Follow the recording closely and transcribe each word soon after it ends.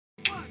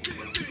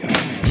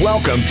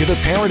Welcome to The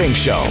Parenting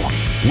Show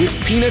with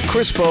Pina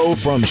Crispo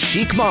from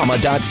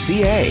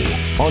chicmama.ca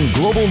on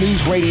Global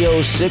News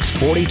Radio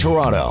 640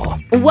 Toronto.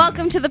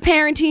 Welcome to The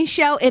Parenting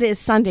Show. It is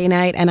Sunday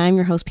night, and I'm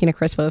your host, Pina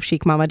Crispo of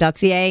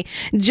chicmama.ca,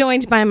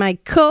 joined by my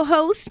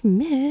co-host,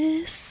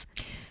 Miss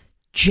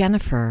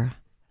Jennifer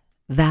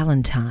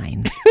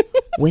Valentine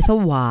with a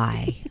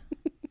Y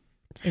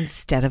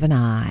instead of an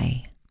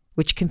I,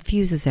 which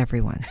confuses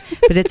everyone.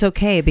 But it's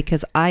okay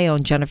because I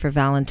own Jennifer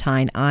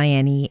Valentine,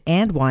 INE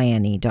and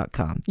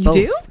YNE.com. You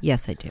do?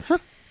 Yes, I do. Huh.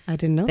 I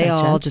didn't know they that,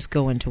 all Jen. just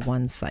go into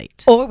one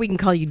site. Or we can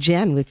call you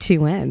Jen with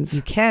two N's.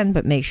 You can,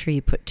 but make sure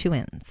you put two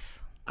N's.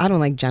 I don't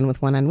like Jen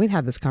with one N. We've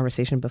had this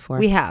conversation before.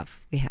 We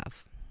have. It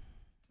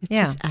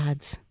just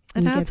adds.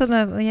 It adds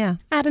another, yeah.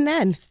 Add an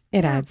N.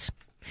 It adds.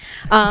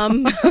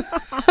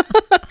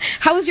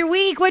 How was your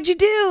week? What'd you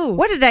do?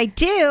 What did I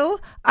do?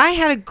 I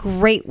had a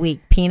great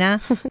week,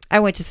 Pina. I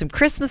went to some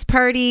Christmas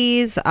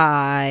parties.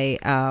 I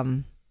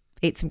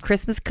ate some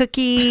Christmas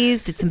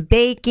cookies, did some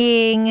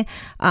baking,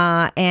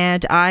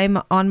 and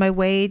I'm on my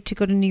way to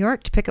go to New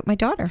York to pick up my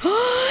daughter.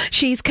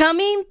 She's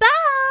coming back.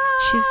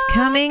 She's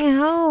coming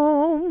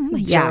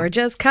home.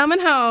 Georgia's coming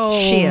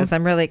home. She is.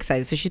 I'm really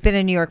excited. So she's been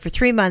in New York for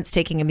 3 months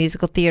taking a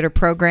musical theater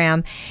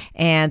program.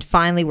 And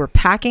finally, we're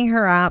packing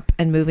her up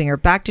and moving her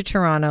back to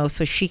Toronto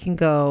so she can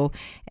go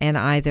and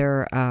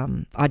either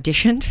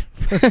audition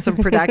for some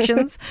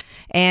productions.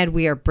 And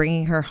we are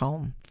bringing her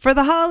home for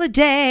the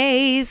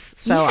holidays.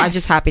 So I'm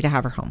just happy to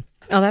have her home.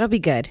 Oh, that'll be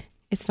good.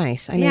 It's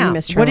nice. I know you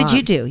missed her. What did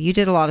you do? You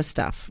did a lot of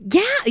stuff.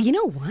 Yeah, you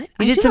know what?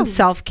 You did some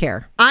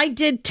self-care. I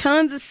did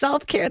tons of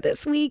self-care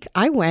this week.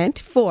 I went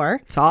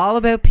for... It's all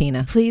about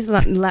Pina. Please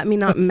let me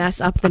not mess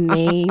up the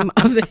name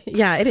of the...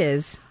 Yeah, it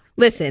is.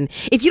 Listen,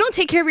 if you don't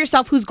take care of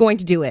yourself, who's going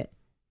to do it?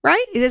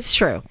 Right? That's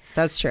true.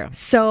 That's true.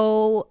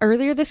 So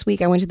earlier this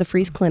week, I went to the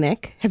Freeze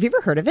Clinic. Have you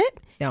ever heard of it?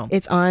 No.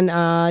 It's on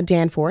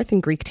Danforth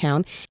in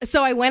Greektown.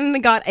 So I went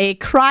and got a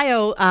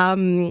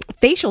cryo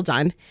facial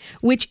done,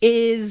 which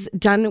is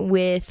done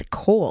with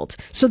cold.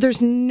 So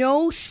there's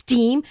no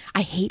steam.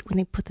 I hate when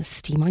they put the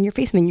steam on your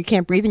face and then you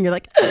can't breathe and you're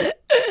like,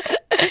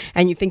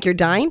 and you think you're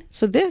dying.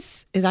 So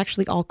this is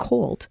actually all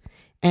cold.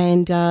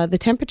 And the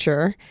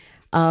temperature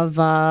of,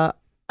 I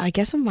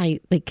guess, of my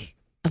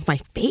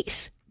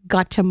face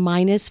got to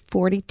minus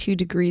 42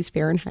 degrees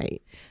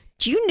Fahrenheit.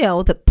 Do you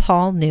know that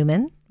Paul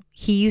Newman,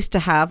 he used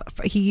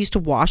to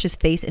wash his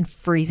face in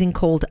freezing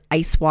cold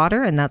ice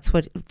water, and that's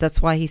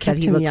why he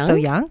said he looked so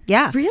young.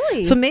 Yeah.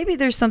 Really? So maybe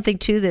there's something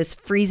to this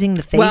freezing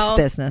the face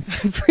business.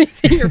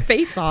 Freezing your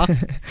face off.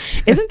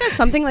 Isn't that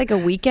something like a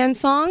Weekend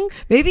song?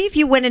 Maybe if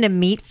you went in a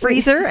meat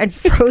freezer and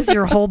froze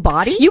your whole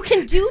body. You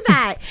can do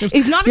that.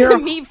 It's not Your a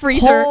meat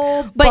freezer,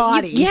 whole but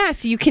body.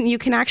 yes, you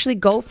can actually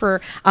go for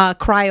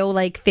cryo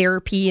like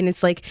therapy, and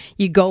it's like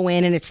you go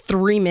in and it's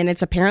 3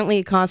 minutes. Apparently,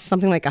 it costs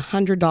something like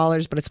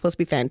 $100, but it's supposed to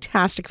be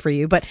fantastic for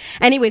you. But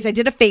anyways, I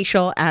did a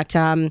facial at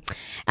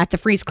the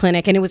Freeze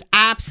Clinic, and it was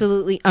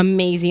absolutely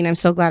amazing. I'm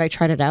so glad I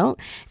tried it out.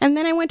 And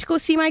then I went to go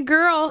see my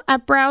girl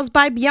at Brows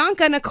by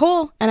Bianca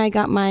Nicole, and I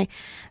got my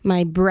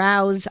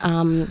brows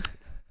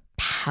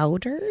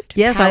powdered.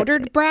 Yes,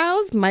 powdered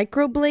brows,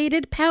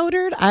 microbladed,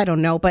 powdered. I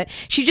don't know, but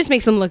she just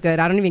makes them look good.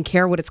 I don't even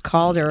care what it's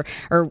called or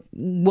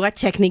what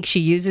technique she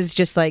uses.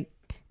 Just like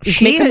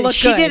make them look good.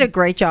 She did a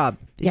great job.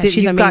 Yeah,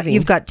 she's amazing.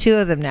 You've got two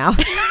of them now.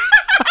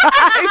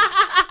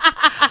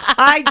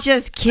 I'm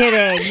just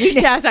kidding.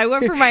 Yes, I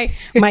went for my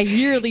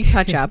yearly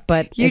touch up,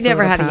 but you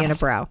never had a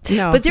unibrow.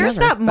 No, but there's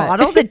that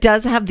model that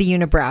does have the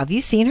unibrow. Have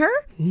you seen her?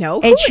 No.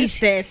 And Who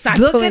is this? I'm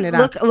pulling it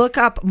up. Look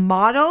up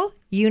model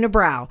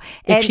unibrow.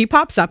 If she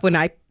pops up when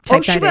I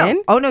type that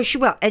in. Oh no, she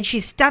will. And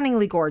she's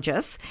stunningly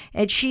gorgeous.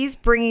 And she's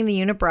bringing the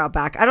unibrow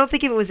back. I don't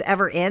think it was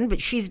ever in,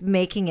 but she's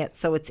making it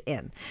so it's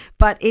in.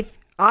 But if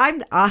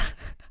I'm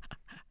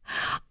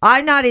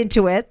not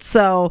into it,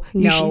 so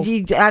no.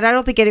 and I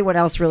don't think anyone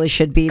else really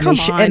should be. Come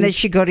on. And they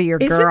should go to your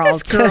girl. Isn't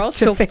this girl, to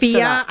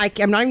Sophia?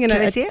 I'm not even going Can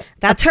I to see it.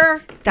 That's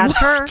her. That's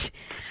her.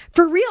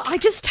 For real, I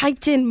just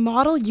typed in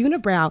model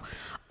unibrow.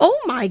 Oh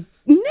my,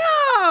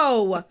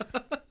 no.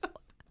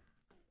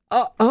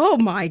 oh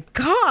my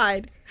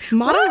God.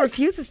 Model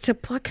refuses to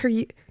pluck her.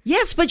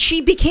 Yes, but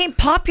she became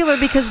popular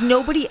because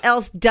nobody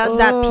else does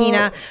that,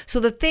 Pina. So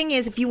the thing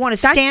is, if you want to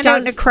stand out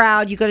in a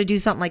crowd, you got to do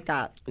something like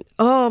that.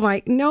 Oh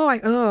my, no,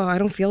 I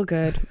don't feel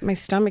good. My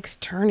stomach's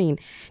turning.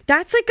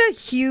 That's like a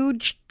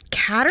huge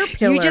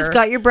caterpillar. You just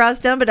got your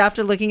brows done, but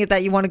after looking at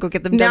that, you want to go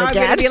get them done again.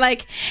 Now I'm going to be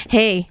like,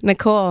 hey,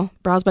 Nicole,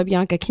 Brows by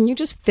Bianca, can you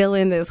just fill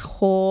in this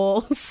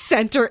whole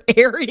center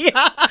area?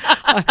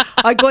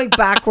 I'm going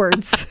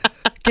backwards.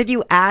 Could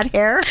you add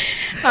hair?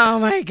 Oh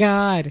my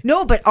God.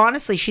 No, but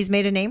honestly, she's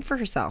made a name for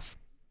herself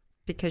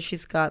because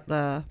she's got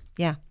I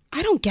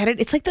don't get it.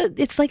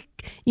 It's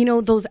like you know,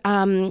 those,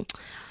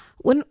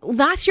 when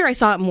last year I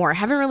saw it more. I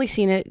haven't really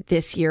seen it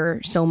this year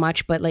so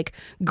much, but like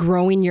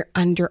growing your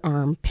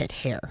underarm pit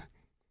hair.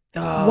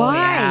 Oh, why?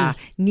 Yeah.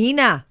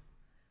 Nina.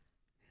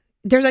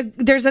 There's a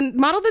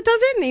model that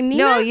does it named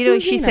Nina. No, you know,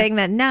 Who's she's Nina? saying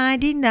that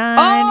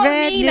 99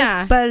 red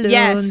Nina. balloons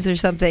Yes. or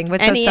something.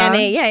 What's that song?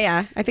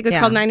 Yeah. I think it was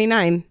called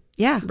 99.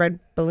 Yeah. red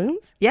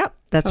balloons. Yep.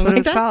 That's Something what it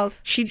was like that? called.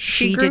 She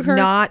did grew her-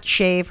 not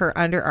shave her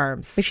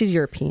underarms. But she's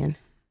European.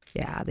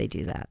 Yeah, they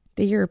do that.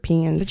 The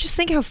Europeans. But just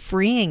think how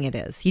freeing it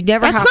is. You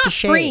never That's have not to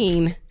shave.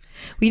 freeing. Well,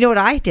 you know what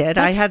I did?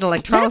 I had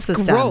electrolysis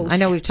that's done. gross. I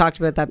know we've talked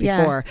about that Yeah.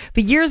 before.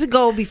 But years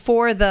ago,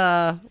 before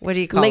the, what do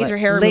you call Laser it?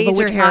 hair removal,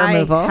 which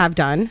I have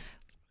done.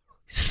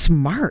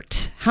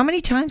 Smart. How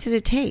many times did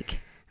it take?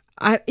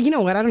 You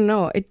know what? I don't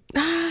know.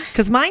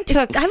 Because mine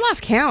took... I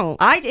lost count.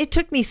 It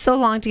took me so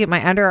long to get my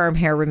underarm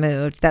hair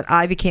removed that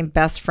I became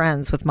best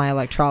friends with my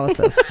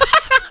electrolysis.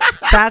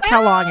 That's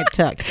how long it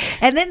took.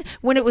 And then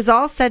when it was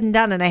all said and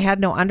done and I had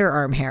no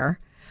underarm hair,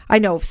 I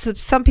know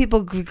some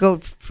people go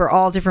for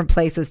all different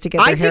places to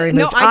get their hair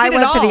removed. I did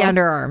went it for the all.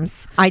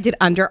 underarms. I did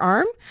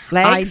underarm.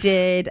 Legs? I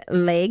did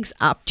legs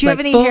up. Do you have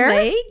any full hair?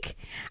 leg.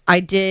 I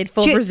did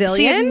full Brazilian.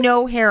 So you have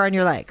no hair on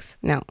your legs?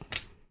 No.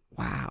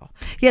 Wow.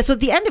 Yeah, so at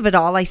the end of it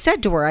all, I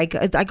said to her, I go,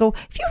 have you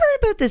heard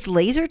about this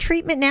laser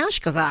treatment now? She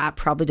goes, it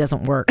probably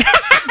doesn't work.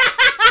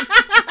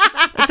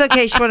 It's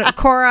okay.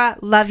 Cora,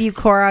 love you,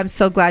 Cora. I'm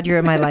so glad you're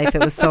in my life.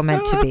 It was so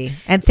meant to be.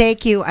 And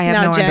thank you. I have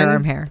Now, no Jen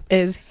underarm hair.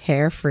 is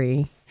hair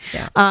free.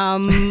 Yeah.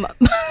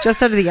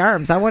 Just under the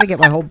arms. I want to get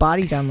my whole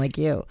body done like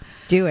you.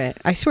 Do it.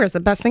 I swear it's the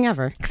best thing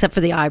ever. Except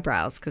for the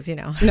eyebrows, because,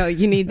 No,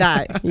 you need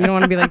that. You don't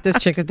want to be like this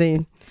chick with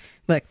the...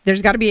 Look,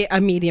 there's got to be a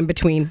medium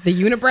between the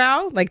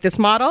unibrow, like this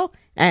model,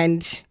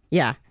 and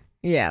yeah.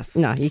 Yes.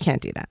 No, you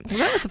can't do that. Well,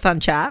 that was a fun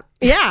chat.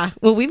 Yeah.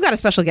 Well, we've got a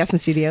special guest in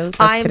studio with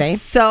us I'm today.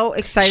 so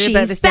excited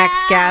about She's this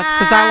next guest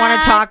because I want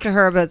to talk to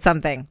her about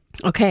something.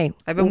 Okay.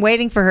 I've been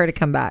waiting for her to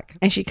come back.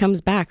 And she comes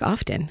back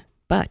often,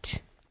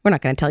 but we're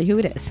not going to tell you who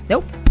it is.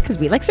 Nope. Because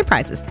we like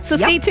surprises. So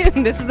stay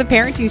tuned. This is The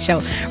Parenting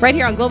Show right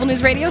here on Global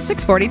News Radio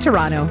 640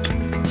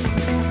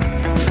 Toronto.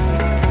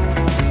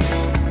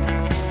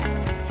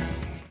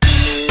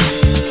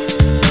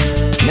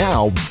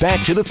 Now,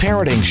 back to The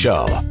Parenting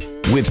Show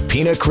with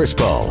Pina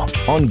Crispo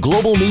on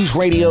Global News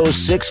Radio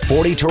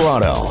 640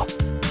 Toronto.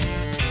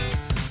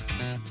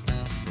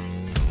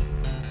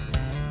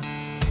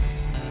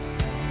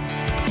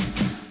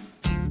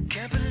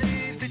 Can't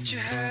believe that you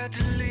had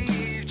to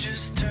leave,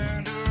 just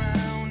turned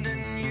around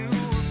and you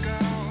were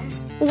gone.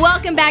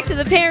 Welcome back to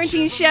The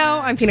Parenting Show.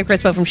 I'm Pina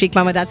Crispo from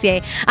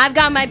chicmama.ca. I've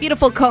got my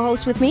beautiful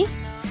co-host with me,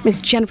 Miss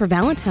Jennifer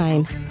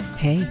Valentine.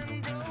 Hey.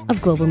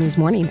 Of Global News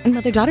Morning and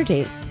Mother-Daughter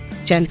Date.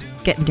 Jen.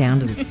 Getting down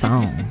to the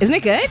song. Isn't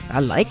it good? I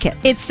like it.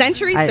 It's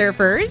Century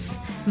Surfers,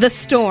 The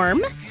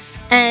Storm,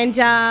 and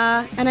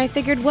I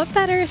figured what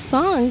better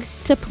song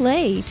to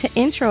play to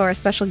intro our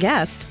special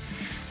guest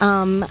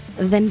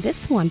than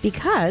this one,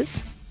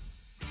 because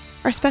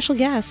our special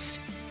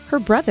guest, her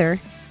brother,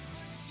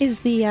 is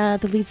the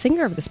lead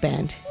singer of this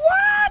band.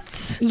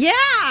 What? Yeah.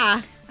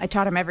 I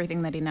taught him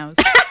everything that he knows.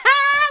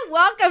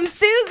 Welcome,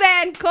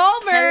 Suzanne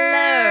Colmer.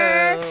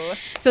 Hello.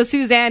 So,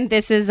 Suzanne,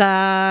 this is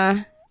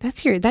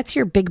that's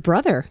your big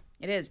brother.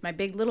 It is my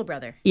big little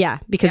brother. Yeah,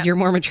 because Yeah. you're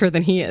more mature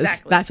than he is.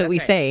 Exactly. That's what we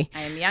right. say.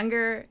 I am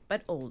younger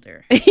but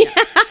older.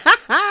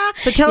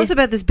 So tell us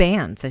about this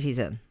band that he's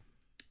in.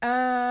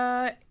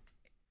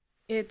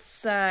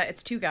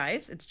 It's two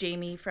guys. It's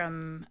Jamie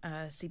from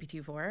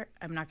CP24.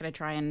 I'm not going to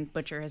try and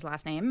butcher his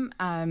last name.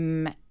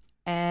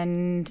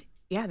 And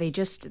yeah,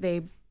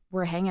 they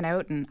were hanging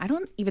out, and I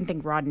don't even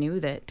think Rod knew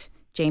that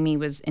Jamie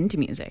was into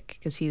music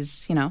because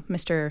he's,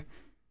 Mr.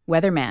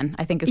 Weatherman,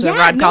 I think is what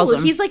Rod calls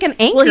him. He's like an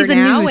anchor Well, he's a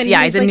now. news,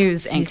 and he's a like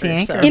news anchor.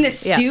 the so, anchor. in a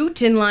yeah.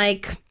 suit and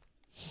like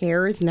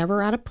hair is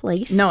never out of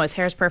place. No, his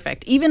hair's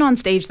perfect. Even on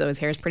stage, though, his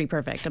hair's pretty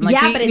perfect. I'm like,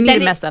 Yeah, you, but you need then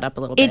to mess that up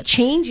a little It bit.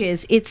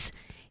 changes. It's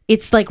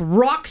like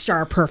rock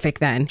star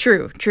perfect then.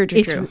 True.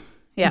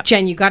 Yeah.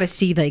 Jen, you got to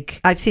see like.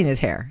 I've seen his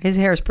hair. His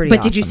hair is pretty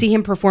But did you awesome. see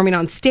him performing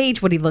on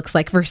stage? What he looks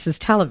like versus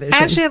television? I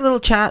actually had a little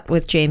chat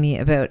with Jamie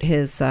about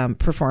his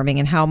performing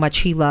and how much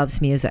he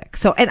loves music.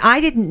 So, and I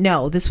didn't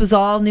know. This was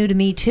all new to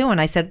me too. And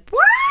I said,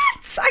 "What?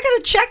 I got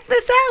to check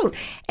this out."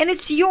 And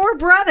it's your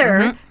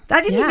brother. I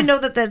didn't even know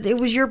that it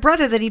was your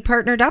brother that he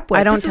partnered up with.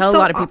 I don't This is tell a so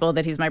lot of people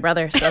that he's my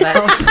brother, so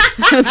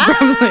that's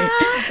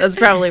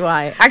probably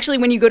why. Actually,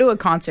 when you go to a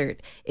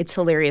concert, it's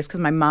hilarious because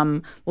my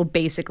mom will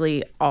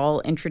basically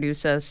all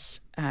introduce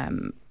us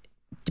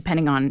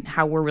depending on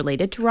how we're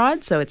related to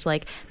Rod. So it's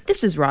like,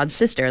 this is Rod's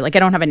sister. Like, I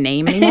don't have a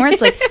name anymore.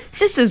 It's like,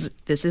 this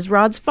is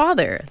Rod's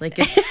father. Like,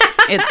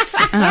 it's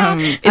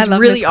love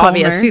really Miss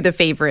obvious Colmer. who the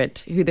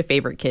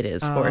favorite kid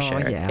is for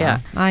sure.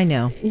 Yeah, I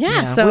know.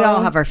 Yeah, so- we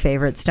all have our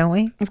favorites, don't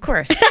we? Of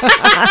course.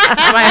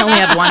 That's why I only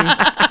had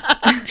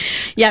one.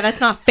 Yeah, that's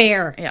not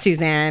fair,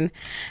 Suzanne.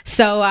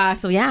 So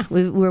yeah,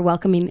 we're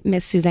welcoming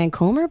Miss Suzanne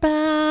Colmer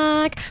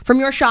back from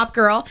Your Shop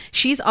Girl.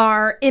 She's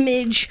our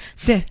image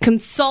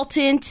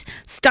consultant,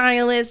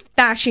 stylist,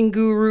 fashion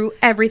guru,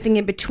 everything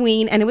in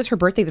between. And it was her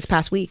birthday this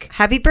past week.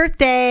 Happy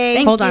birthday!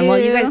 Thank Hold on, well,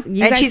 you you. guys,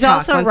 you And guys she's talk,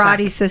 also one sec.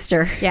 Roddy's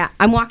sister. Yeah,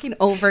 I'm walking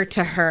over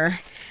to her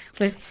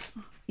with.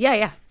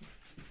 Yeah.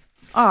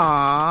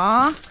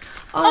 Aww.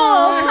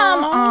 Oh,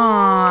 come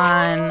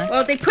on.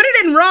 Well, they put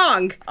it in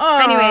wrong.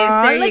 Aw,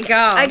 Anyways, there you look, go.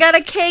 I got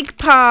a cake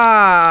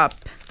pop.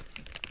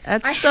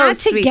 That's I so had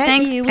to sweet. get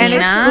Thanks, you Pina. And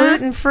it's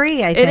gluten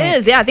free, I think. It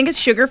is, yeah. I think it's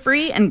sugar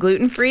free and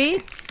gluten free.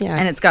 Yeah.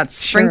 And it's got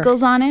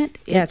sprinkles on it.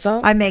 Yeah, it's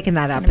all. I'm making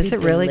that up. Gonna Is be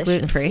it really delicious.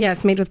 gluten free? Yeah,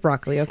 it's made with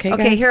broccoli. Okay.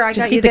 Okay, guys? here, I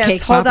Just got you eat the this.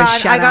 cake Hold pop and on.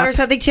 shut I got her up.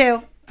 something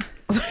too.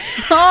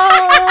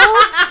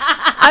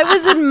 Oh, I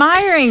was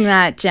admiring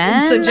that,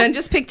 Jen. So Jen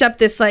just picked up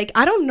this, like,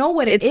 I don't know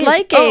what it it's is.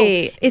 like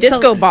a it's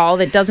disco ball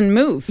that doesn't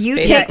move. You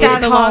basically. take that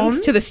It belongs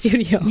home. to the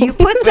studio. You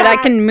put But I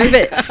that. can move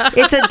it.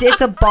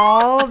 It's a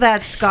ball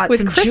that's got With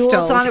some crystals.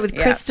 jewels on it with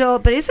Yeah. crystal.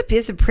 But is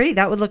it pretty?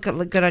 That would look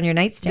good on your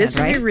nightstand, This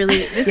would right? be really.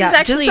 This Yeah, is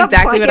actually just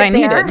exactly unplug what I it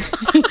there.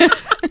 needed.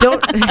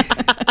 Don't.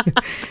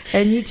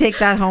 And you take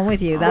that home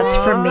with you. That's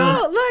from me.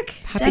 Oh, look.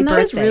 Happy Jen, that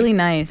was birthday. really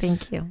nice.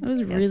 Thank you. It was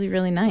Yes. really,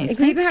 really nice. We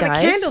Thanks, even have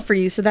guys. a candle for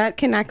you, so that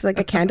can act like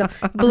a candle.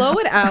 Blow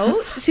it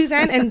out,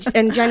 Suzanne,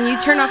 and Jen. You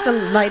turn off the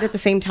light at the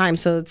same time,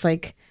 so it's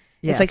like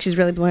Yes. it's like she's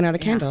really blowing out a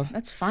candle.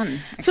 That's fun.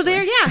 So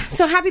there, yeah.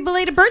 So happy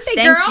belated birthday,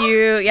 Thank girl.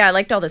 you. Yeah, I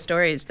liked all the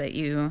stories that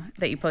you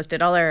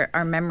posted. All our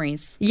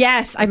memories.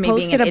 Yes, I Me being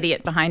posted an a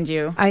idiot behind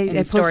you. I in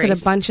posted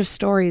stories. a bunch of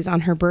stories on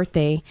her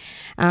birthday,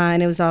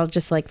 and it was all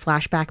just like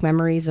flashback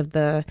memories of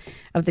the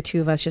two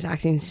of us just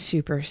acting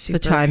super The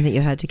time that you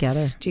had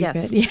together. stupid.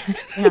 Yes. Yeah.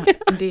 Yeah,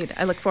 indeed.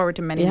 I look forward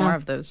to many Yeah. more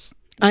of those.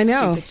 I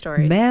know. Stupid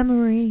stories.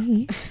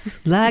 Memories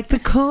like the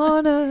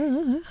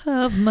corner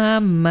of my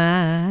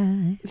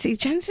mind. See,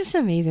 Jen's just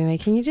amazing.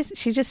 Like,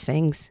 she just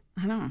sings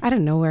I know. out of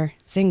nowhere,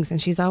 sings,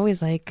 and she's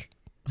always like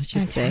Let's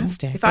just sing.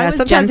 fantastic. If I was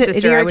sometimes Jen's it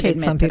sister, I would irritates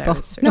admit some that I people.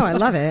 was No, I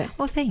love it.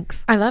 Well,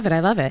 thanks. I love it.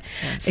 I love it.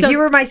 If you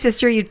were my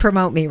sister, you'd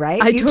promote me,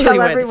 right? I You'd totally tell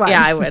would. everyone.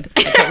 Yeah, I would.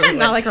 I totally would.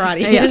 Not like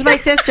Roddy. Here's my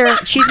sister.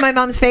 She's my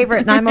mom's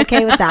favorite, and I'm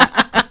okay with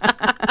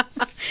that.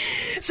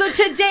 So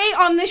today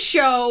on the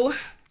show,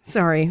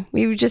 sorry,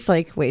 we were just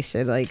like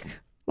wasted. Like,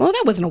 well,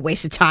 that wasn't a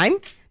waste of time.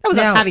 That was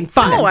us No, having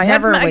fun. Oh, I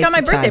Never got my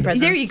wasted birthday time.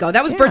 present. There you go.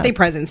 That was Yes. birthday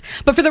presents.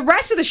 But for the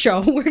rest of the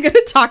show, we're going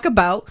to talk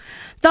about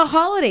the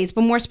holidays,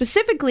 but more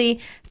specifically,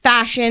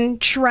 fashion,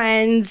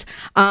 trends,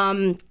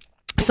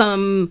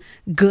 some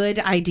good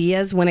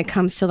ideas when it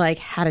comes to like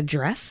how to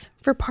dress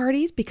for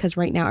parties, because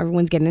right now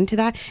everyone's getting into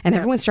that, and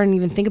everyone's starting to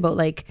even think about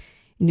like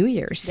New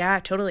Year's. Yeah,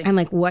 totally. And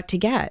like what to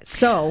get.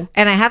 So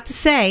And I have to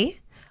say,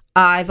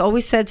 I've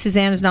always said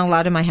Suzanne is not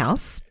allowed in my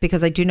house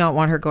because I do not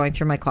want her going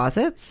through my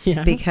closets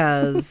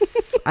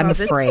because I'm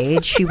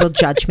afraid she will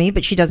judge me,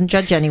 but she doesn't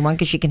judge anyone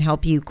because she can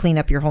help you clean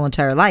up your whole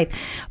entire life.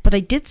 But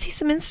I did see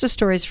some Insta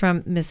stories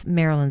from Miss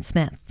Marilyn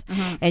Smith.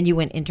 And you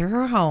went into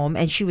her home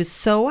and she was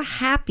so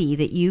happy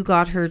that you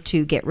got her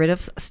to get rid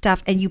of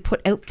stuff and you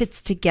put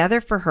outfits together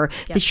for her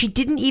that she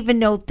didn't even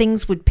know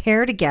things would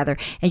pair together.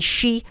 And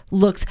she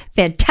looks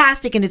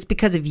fantastic, and it's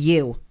because of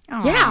you.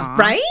 yeah,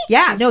 right?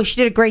 Yeah, no, she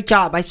did a great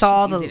job. I saw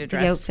all easy to the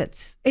dress.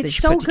 outfits It's that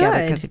she so put together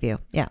good. because of you.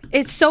 Yeah.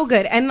 It's so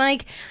good. And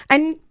like,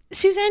 and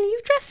Suzanne,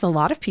 you've dressed a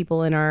lot of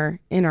people in our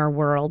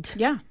world.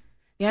 yeah.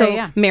 Yeah, So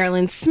yeah.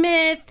 Marilyn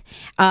Smith,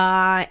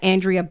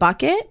 Andrea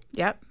Bucket,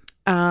 Yep.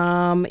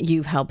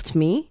 you've helped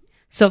me.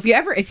 So if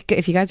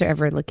you guys are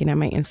ever looking at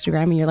my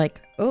Instagram and you're like,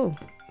 oh,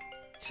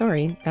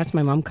 sorry, that's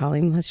my mom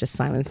calling. Let's just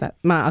silence that.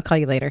 Ma, I'll call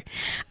you later.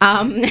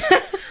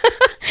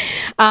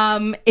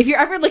 If you're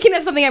ever looking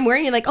at something I'm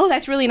wearing, you're like, oh,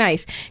 that's really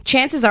nice.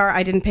 Chances are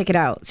I didn't pick it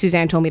out.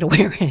 Suzanne told me to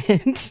wear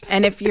it.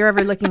 And if you're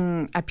ever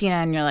looking at Pina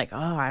and you're like, oh,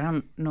 I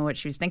don't know what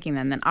she was thinking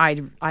then I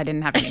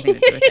didn't have anything to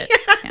do with it. Yeah.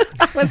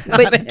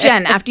 But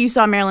Jen, after you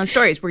saw Marilyn's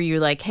stories, were you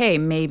like, hey,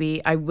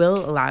 maybe I will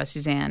allow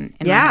Suzanne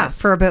in my Yeah, house?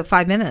 for about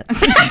 5 minutes.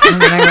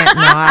 And then I went,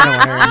 no, I don't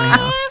want her in my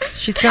house.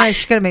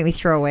 She's gonna make me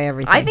throw away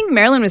everything. I think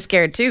Marilyn was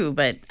scared too,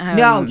 but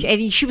no,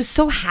 and she was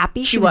so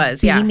happy. She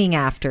was yeah. beaming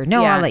after.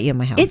 No, Yeah. I'll let you in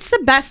my house. It's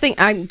the best thing.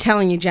 I'm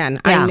telling you, Jen.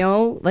 Yeah. I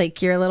know,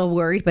 like, you're a little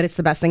worried, but it's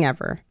the best thing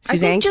ever. I think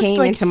Suzanne just, came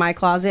like- into my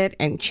closet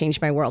and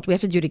changed my world. We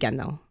have to do it again,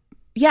 though.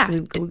 yeah, We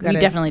we gotta-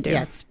 definitely do.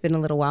 Yeah, it's been a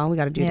little while. We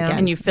got to do it Yeah. again.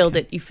 And you filled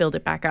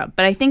it back up.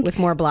 But I think with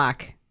more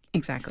black.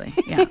 exactly.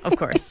 Yeah, of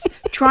course.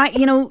 Try,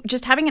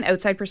 just having an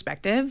outside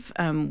perspective,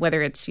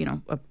 whether it's,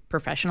 a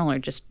professional or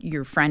just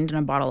your friend and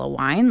a bottle of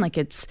wine, like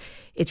it's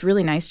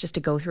really nice just to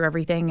go through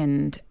everything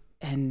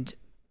and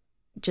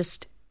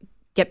just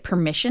get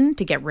permission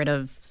to get rid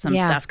of some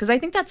Yeah. stuff. Because I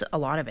think that's a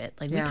lot of it.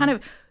 Like we kind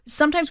of,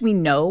 sometimes we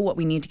know what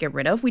we need to get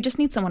rid of. We just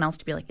need someone else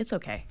to be like, it's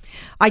okay.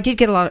 I did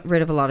get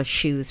rid of a lot of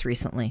shoes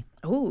recently.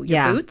 Oh, your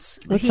Yeah. boots?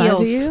 What size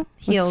are Heels. you?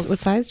 Heels. What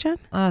size, Jen?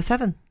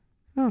 7.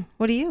 Oh.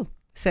 What are you?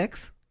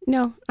 6?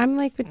 No, I'm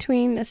like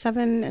between a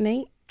 7 and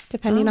 8,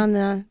 depending on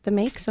the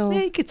make. So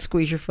Yeah, you could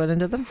squeeze your foot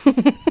into them.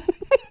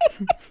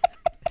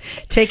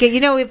 Take it.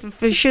 If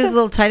the shoe's a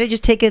little tighter,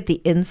 just take out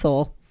the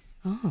insole.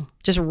 Oh.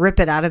 Just rip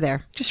it out of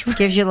there. Just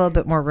gives you a little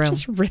bit more room.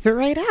 just rip it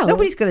right out.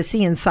 Nobody's going to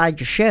see inside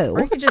your shoe.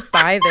 Or you could just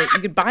buy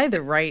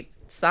the right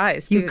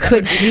size too. You That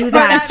could would be- do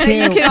that too.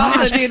 You can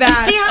also do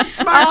that. See how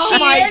smart Oh she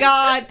my is?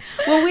 God.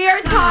 Well, we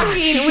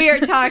are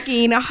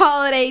talking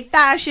holiday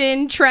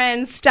fashion,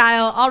 trends,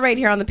 style, all right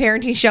here on the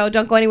Parenting Show.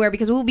 Don't go anywhere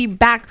because we'll be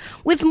back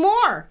with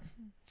more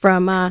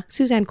from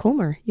Suzanne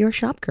Colmer, your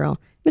shop girl,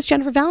 Miss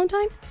Jennifer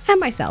Valentine, and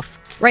myself,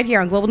 right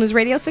here on Global News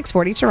Radio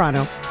 640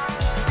 Toronto.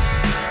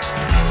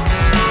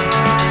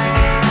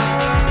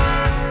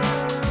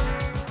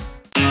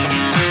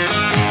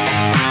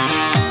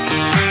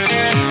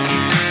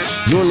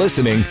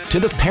 listening to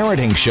The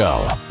Parenting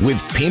Show with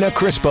Pina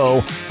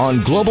Crispo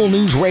on Global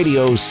News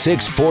Radio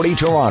 640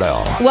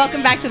 Toronto.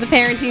 Welcome back to The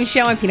Parenting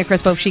Show. I'm Pina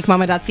Crispo of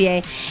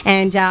chicmama.ca.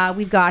 And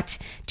we've got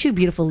two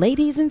beautiful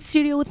ladies in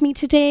studio with me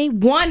today.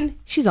 One,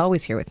 she's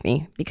always here with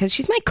me because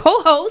she's my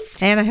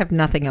co-host. And I have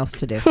nothing else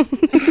to do. What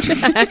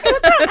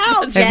the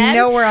hell, Jen? There's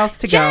nowhere else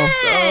to go.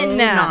 Jen!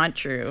 Not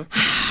true.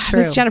 It's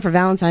true. It's Jennifer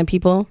Valentine,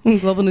 people.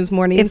 Global News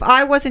Morning. If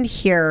I wasn't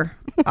here,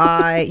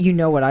 you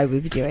know what I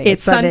would be doing.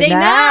 It's Sunday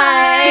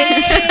night.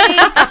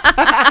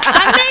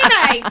 Sunday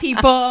night,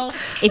 people.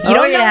 If you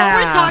don't know what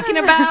we're talking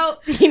about,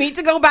 you need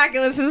to go back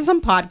and listen to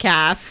some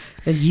podcasts.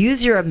 And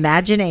use your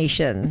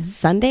imagination.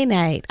 Sunday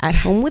night at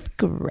home with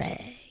Greg.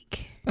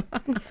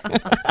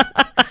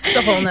 It's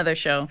a whole nother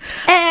show.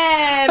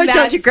 And I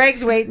told you,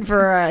 Greg's waiting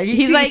for.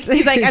 He's like,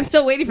 I'm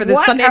still waiting for this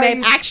What Sunday are night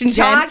you action,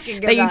 Jen,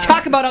 talking that you about?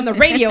 talk about on the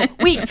radio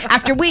week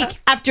after week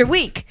after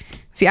week.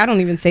 See, I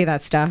don't even say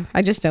that stuff.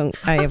 I just don't.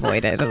 I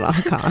avoid it at all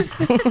costs.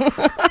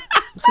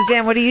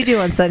 Suzanne, what do you do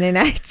on Sunday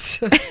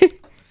nights?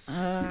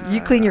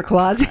 You clean your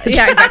closet.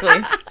 Yeah, exactly.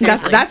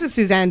 Seriously. That's what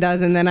Suzanne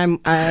does, and then I'm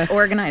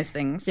Organize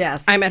things.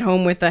 Yes. I'm at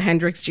home with a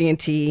Hendrix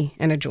G&T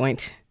and a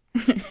joint.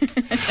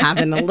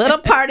 Having a little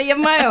party of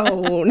my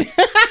own.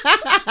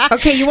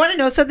 Okay, you want to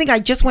know something? I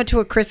just went to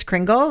a Kris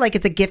Kringle, like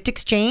it's a gift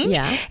exchange.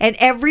 Yeah. And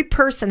every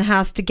person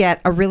has to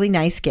get a really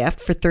nice gift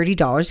for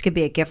 $30. It could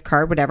be a gift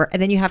card, whatever. And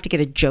then you have to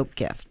get a joke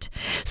gift.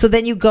 So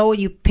then you go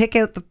and you pick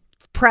out the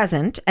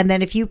present, and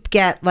then if you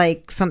get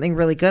like something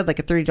really good, like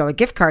a $30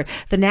 gift card,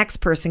 the next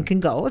person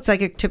can go. It's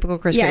like a typical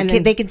Kris Yeah, Kringle. and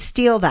then- They can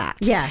steal that.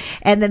 Yes.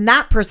 And then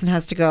that person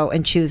has to go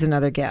and choose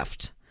another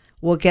gift.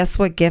 Well, guess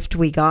what gift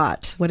we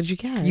got? What did you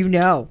get? You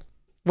know.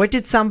 What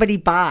did somebody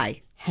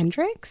buy?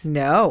 Hendrix?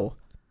 No.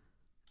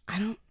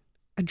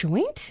 A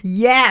joint?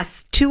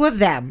 Yes, 2 of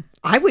them.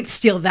 I would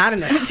steal that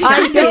in a I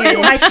second. know.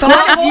 I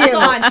thought of Hold you.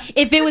 on.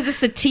 If it was a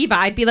sativa,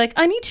 I'd be like,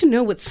 I need to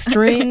know what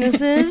strain this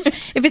is.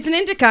 If it's an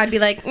indica, I'd be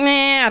like,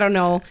 I don't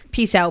know.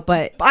 Peace out.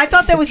 But I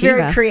thought that was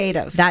very sativa.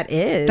 creative. That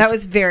is. That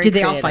was very Did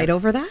they all creative. fight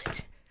over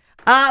that?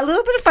 A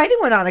little bit of fighting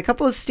went on. A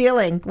couple of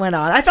stealing went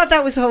on. I thought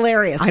that was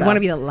hilarious. I'd though. want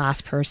to be the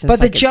last person. But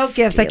so I the could joke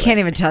gifts, I steal can't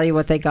it. even tell you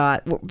what they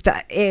got.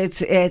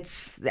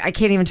 It's. I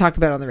can't even talk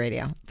about it on the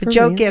radio. The For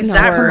joke real? gifts No,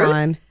 were. come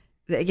on.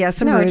 Yeah,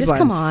 some No, rude just ones.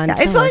 come on, Yeah,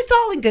 tell us. it's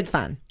all in good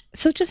fun.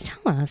 So just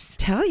tell us.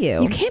 Tell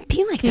you. You can't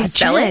be like you that,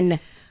 spell it? Jen.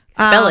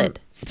 Spell it.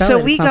 Spell so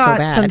it. we It's not so got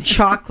bad. some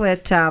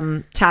chocolate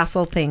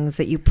tassel things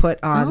that you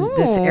put on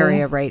this Oh.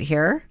 area right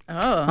here.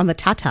 Oh. On the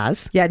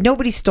tatas. Yeah,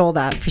 nobody stole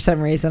that for some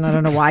reason. I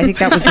don't know why. I think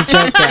that was the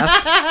joke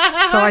gift.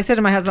 So I said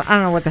to my husband, I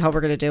don't know what the hell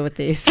we're going to do with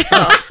these.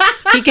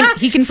 He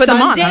can put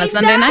them on a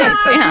Sunday night.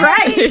 Yeah.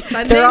 Right.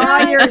 Sunday They're all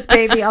night. yours,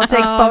 baby. I'll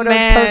take Oh, photos,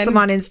 man. post them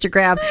on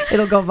Instagram.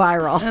 It'll go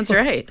viral. That's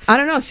right. I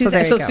don't know, Suzanne.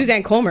 there So, you go.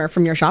 Suzanne Colmer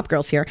from your Shop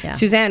Girls here. Yeah.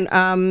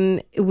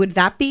 Suzanne, would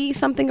that be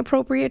something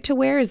appropriate to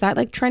wear? Is that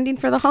like trending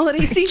for the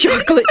holiday season?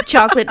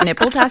 Chocolate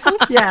nipple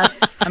tassels. Yes.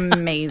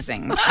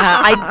 Amazing.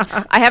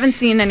 I haven't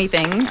seen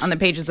anything on the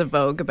pages of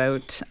Vogue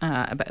about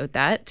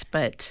that,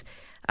 but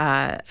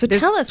So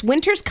tell us,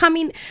 winter's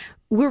coming.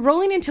 We're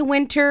rolling into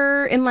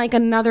winter in like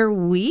another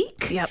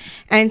week. Yep.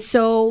 And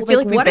so I feel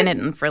like we've what been are-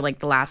 in for like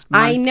the last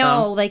month. I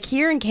know, though. like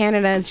here in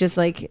Canada, it's just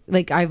like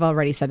I've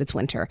already said it's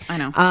winter. I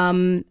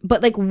know.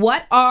 But like,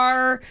 what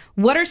are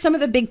some of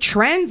the big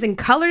trends and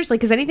colors?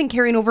 Like, is anything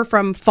carrying over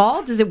from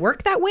fall? Does it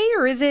work that way,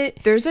 or is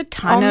it? There's a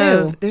ton all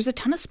new?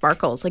 of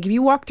sparkles. Like if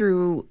you walk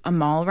through a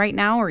mall right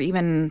now, or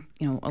even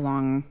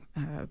along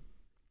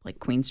like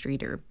Queen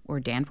Street or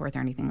Danforth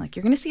or anything, like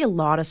you're going to see a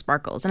lot of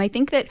sparkles. And I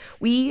think that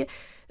we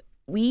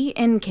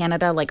in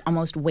Canada like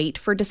almost wait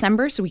for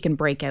December so we can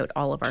break out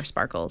all of our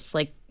sparkles.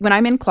 Like when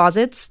I'm in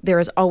closets, there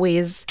is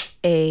always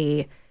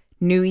a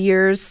New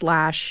Year's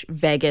 /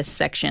 Vegas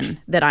section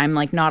that I'm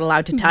like not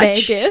allowed to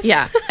touch. Vegas?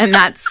 Yeah. And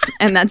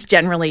that's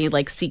generally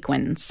like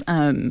sequins.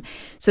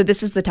 So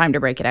this is the time to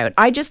break it out.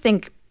 I just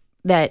think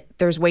that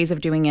there's ways of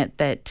doing it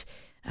that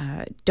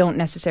don't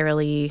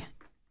necessarily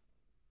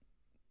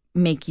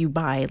make you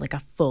buy like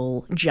a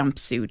full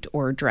jumpsuit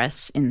or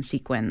dress in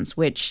sequins,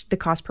 which the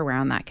cost per wear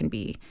on that can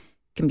be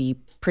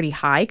pretty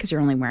high because you're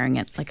only wearing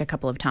it like a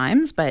couple of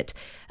times. But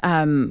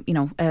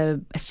a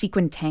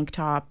sequin tank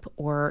top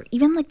or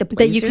even like the That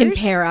blazers you can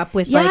pair up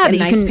with Yeah, like that a you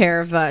nice can- pair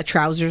of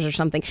trousers or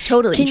something.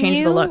 Totally,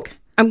 change the look.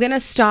 I'm going to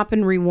stop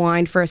and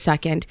rewind for a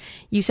second.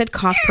 You said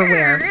cost per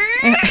wear.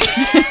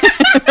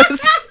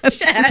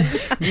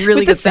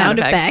 Really with good the sound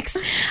effects.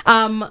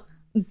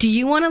 Do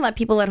you want to let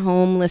people at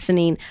home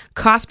listening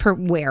cost per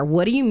wear?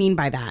 What do you mean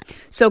by that?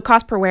 So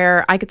cost per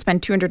wear, I could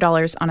spend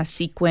 $200 on a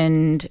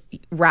sequined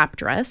wrap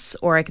dress,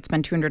 or I could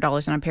spend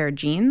 $200 on a pair of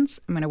jeans.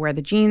 I'm going to wear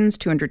the jeans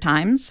 200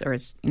 times, or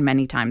as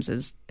many times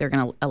as they're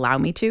going to allow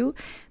me to.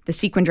 The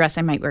sequin dress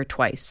I might wear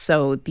twice.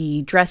 So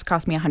the dress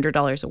cost me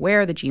 $100 a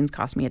wear. The jeans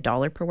cost me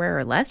 $1 per wear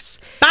or less.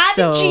 Buy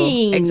the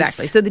jeans!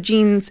 Exactly. So the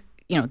jeans,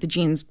 the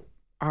jeans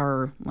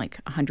are like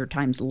 100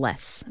 times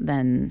less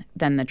than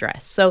the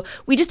dress. So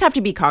we just have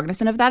to be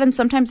cognizant of that. And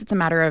sometimes it's a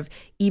matter of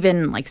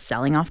even like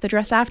selling off the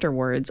dress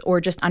afterwards,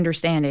 or just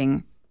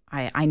understanding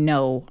I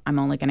know I'm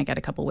only going to get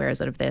a couple wears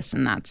out of this,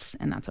 and that's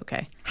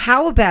okay.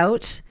 How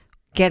about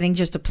getting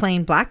just a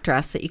plain black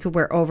dress that you could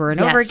wear over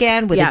and over Yes.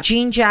 again with a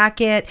jean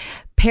jacket,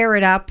 pair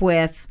it up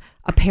with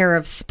a pair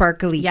of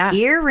sparkly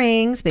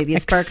earrings, maybe a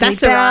sparkly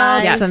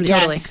belt, Yes, some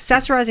totally.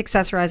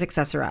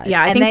 accessorize.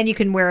 Yeah, I and think- then you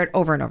can wear it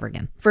over and over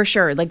again. For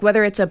sure. Like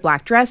whether it's a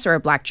black dress or a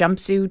black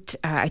jumpsuit,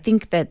 I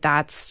think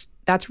that's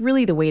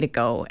really the way to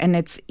go. And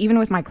it's even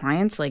with my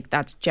clients, like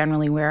that's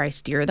generally where I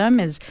steer them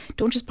is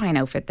don't just buy an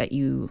outfit that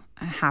you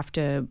have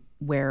to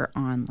wear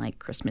on like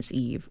Christmas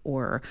Eve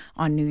or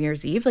on New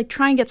Year's Eve. Like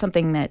try and get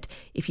something that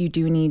if you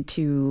do need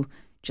to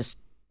just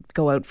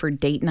go out for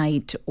date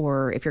night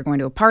or if you're going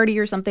to a party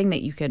or something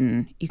that you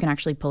can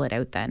actually pull it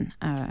out then.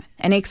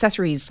 And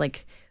accessories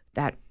like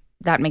that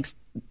makes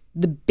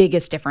the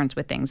biggest difference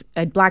with things.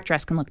 A black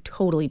dress can look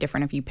totally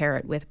different if you pair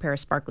it with a pair of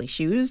sparkly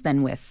shoes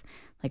than with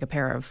like a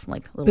pair of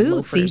like little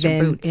Boots loafers even.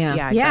 or boots.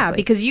 Yeah, Exactly.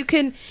 because you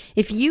can,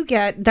 if you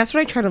get, that's what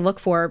I try to look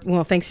for.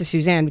 Well, thanks to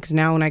Suzanne, because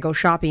now when I go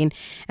shopping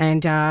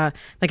and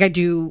like I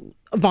do,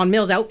 Von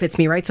Mills outfits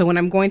me, right? So when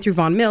I'm going through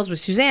Von Mills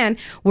with Suzanne,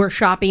 we're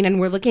shopping and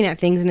we're looking at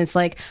things and it's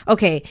like,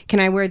 okay, can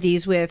I wear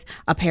these with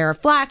a pair of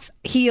flats,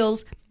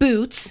 heels,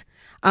 boots,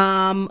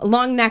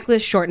 long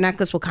necklace, short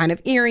necklace, what kind of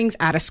earrings,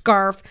 add a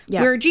scarf,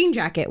 wear a jean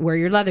jacket, wear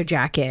your leather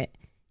jacket.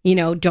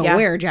 Don't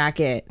wear a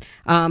jacket.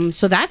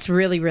 So that's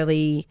really,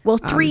 really... Well,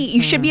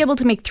 you should be able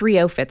to make 3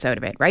 outfits out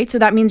of it, right? So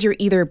that means you're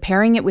either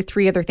pairing it with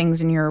 3 other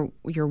things in your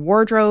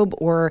wardrobe,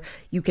 or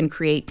you can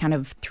create kind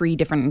of 3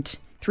 different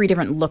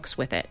looks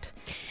with it.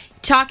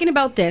 Talking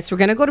about this, we're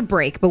going to go to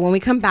break, but when we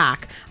come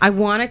back, I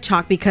want to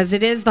talk, because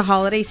it is the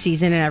holiday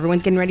season and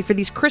everyone's getting ready for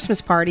these Christmas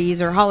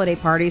parties or holiday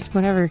parties,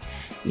 whatever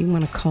you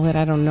want to call it.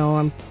 I don't know.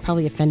 I'm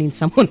probably offending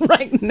someone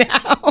right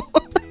now.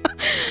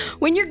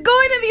 When you're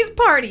going to these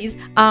parties,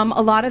 a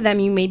lot of them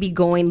you may be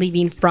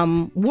leaving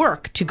from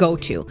work to go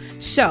to.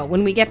 So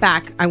when we get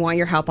back, I want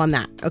your help on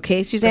that.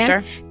 Okay, Suzanne?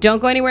 For sure. Don't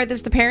go anywhere. This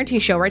is The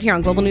Parenting Show right here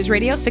on Global News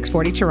Radio,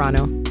 640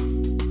 Toronto.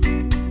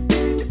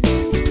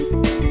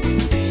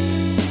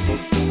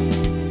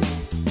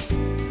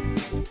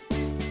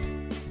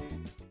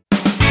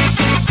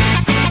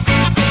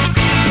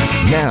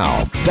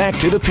 Now, back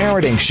to The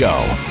Parenting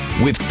Show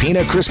with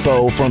Pina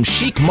Crispo from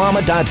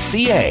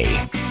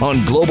chicmama.ca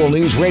on Global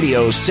News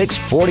Radio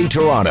 640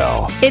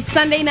 Toronto. It's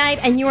Sunday night,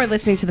 and you are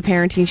listening to The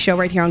Parenting Show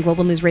right here on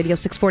Global News Radio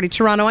 640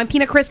 Toronto. I'm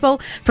Pina Crispo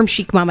from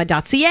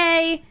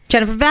chicmama.ca.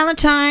 Jennifer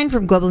Valentine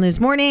from Global News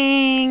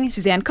Morning.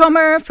 Suzanne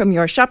Comer from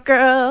Your Shop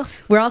Girl.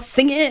 We're all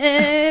singing.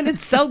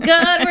 It's so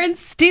good. We're in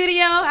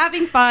studio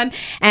having fun.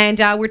 And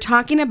we're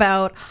talking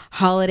about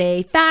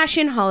holiday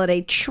fashion, holiday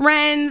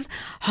trends,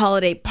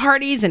 holiday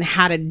parties, and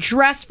how to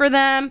dress for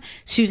them.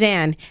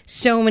 Suzanne,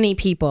 so many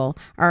people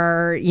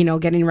are,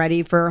 getting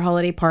ready for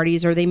holiday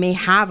parties, or they may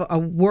have a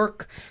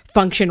work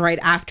function right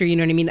after,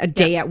 a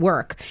day at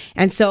work.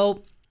 And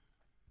so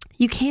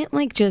you can't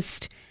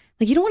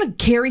you don't want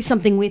to carry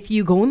something with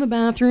you, go in the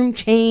bathroom,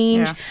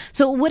 change. Yeah.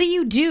 So what do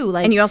you do?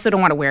 And you also don't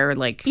want to wear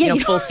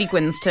full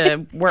sequins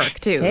to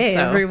work too. Hey,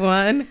 so.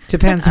 everyone.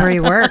 Depends where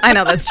you work. I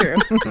know, that's true.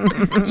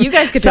 You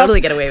guys could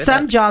totally get away with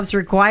Some it. jobs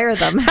require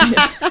them.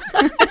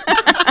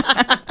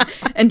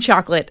 And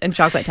chocolate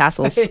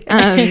tassels.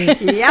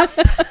 Yep.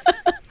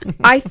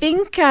 I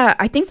think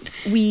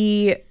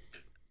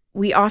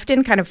we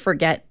often kind of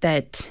forget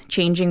that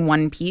changing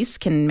one piece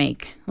can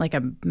make like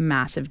a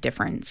massive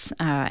difference,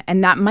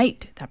 and that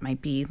might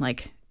be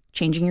like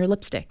changing your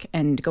lipstick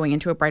and going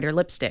into a brighter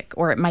lipstick,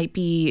 or it might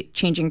be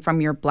changing from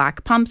your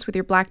black pumps with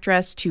your black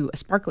dress to a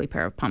sparkly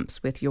pair of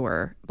pumps with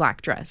your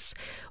black dress,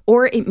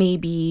 or it may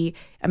be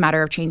a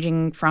matter of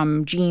changing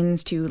from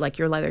jeans to like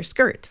your leather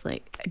skirt.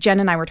 Like Jen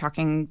and I were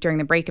talking during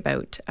the break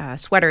about a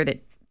sweater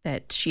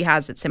that she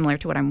has that's similar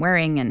to what I'm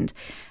wearing, and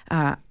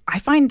I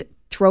find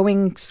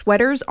throwing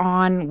sweaters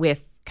on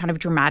with kind of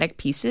dramatic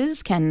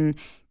pieces can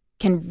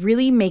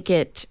really make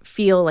it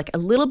feel like a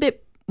little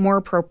bit more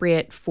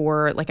appropriate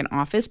for like an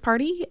office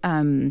party.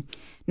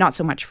 Not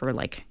so much for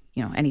like,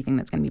 anything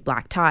that's going to be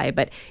black tie,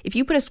 but if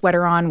you put a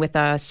sweater on with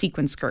a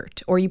sequin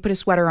skirt, or you put a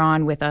sweater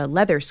on with a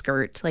leather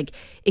skirt, like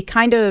it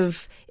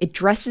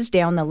dresses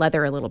down the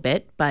leather a little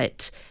bit,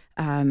 but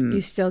You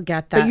still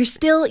get that. but you're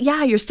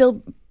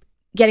still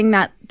getting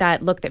that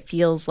look that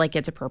feels like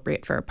it's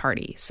appropriate for a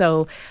party.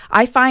 So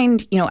I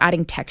find,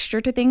 adding texture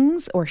to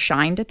things or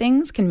shine to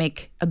things can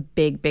make a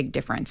big, big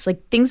difference.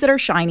 Like things that are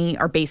shiny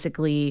are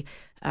basically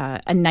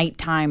a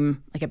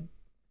nighttime, like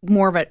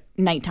more of a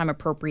nighttime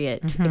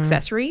appropriate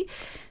accessory.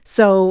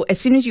 So as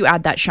soon as you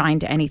add that shine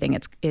to anything,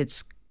 it's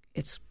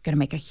going to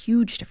make a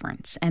huge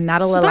difference, and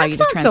that'll allow you to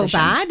transition. That's not so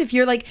bad. If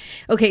you're like,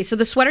 okay, so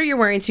the sweater you're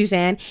wearing,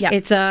 Suzanne, Yeah.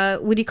 it's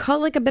would you call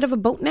it like a bit of a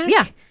boat neck?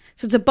 Yeah.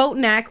 So it's a boat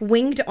neck,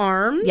 winged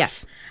arms.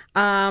 Yes.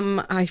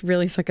 I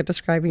really suck at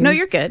describing. No,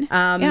 you're good. It's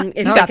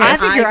You like got an I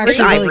think you're ivory.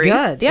 actually really ivory.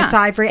 good. Yeah. It's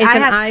ivory. It's I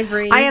an have,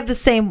 ivory. I have the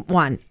same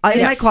one in my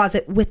Yes.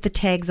 closet with the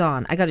tags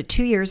on. I got it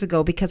 2 years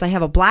ago because I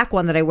have a black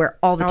one that I wear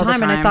all the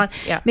time. And I thought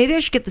maybe I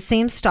should get the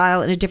same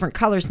style in a different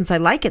color since I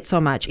like it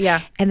so much.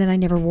 Yeah. And then I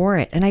never wore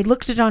it. And I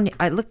looked it on.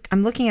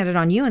 I'm looking at it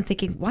on you and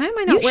thinking, why am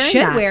I not You wearing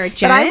should that? wear it,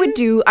 Jen. But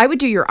I would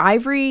do your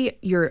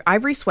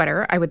ivory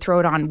sweater. I would throw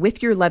it on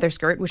with your leather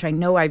skirt, which I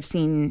know I've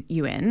seen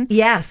you in.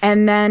 Yes.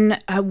 And then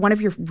one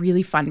of your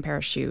really fun pair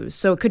of shoes.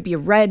 So it could be a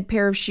red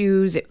pair of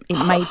shoes. It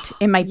might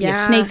be a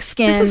Yes. snake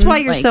skin. This is why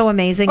you're like- so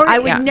amazing. Or- I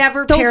would yeah.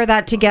 never Those- pair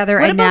that together,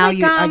 What and about,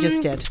 now like, I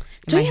just did.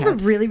 Do in you my have a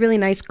head. really, really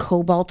nice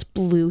cobalt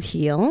blue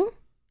heel?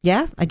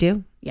 Yeah, I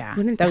do. Yeah,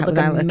 Wouldn't that would look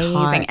that look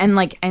amazing, hot? and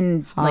like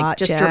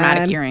just Jen.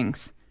 dramatic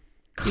earrings.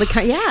 Like,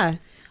 yeah.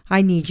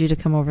 I need you to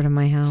come over to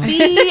my house.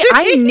 See,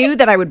 I knew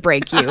that I would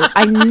break you.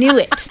 I knew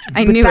it.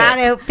 I With knew that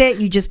it. outfit,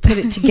 you just put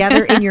it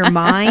together in your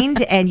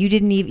mind, and you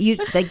didn't even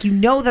you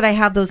know that I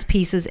have those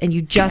pieces, and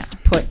you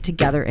just put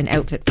together an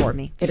outfit for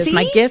me. It is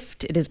my See?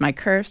 gift. It is my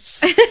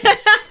curse.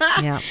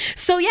 Yeah,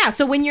 So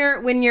when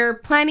you're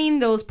planning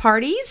those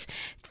parties,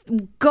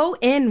 go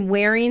in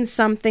wearing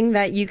something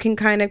that you can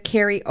kind of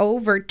carry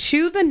over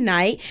to the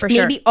night. For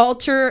sure. Maybe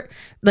alter,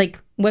 like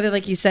whether,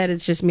 like you said,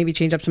 it's just maybe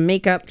change up some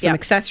makeup, some Yeah.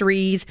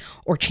 accessories,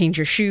 or change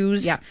your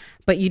shoes. Yeah.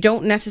 But you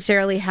don't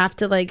necessarily have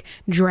to like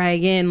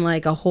drag in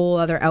like a whole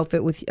other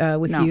outfit with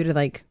No. you to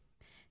like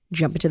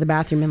jump into the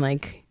bathroom and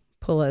like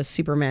pull a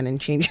Superman and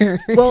change your.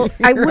 Well,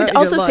 I would your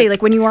also say, look.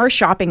 like, when you are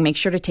shopping, make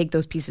sure to take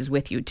those pieces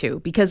with you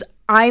too, because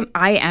I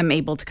am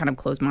able to kind of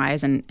close my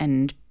eyes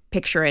and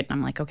picture it. And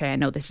I'm like, okay, I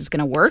know this is going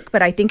to work,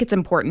 but I think it's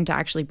important to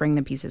actually bring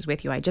the pieces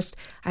with you. I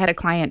had a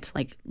client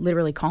like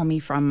literally call me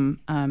from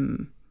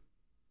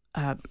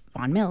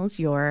Vaughan Mills,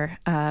 your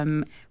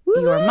mall,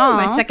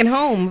 my second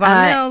home,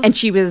 Vaughan Mills. and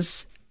she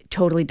was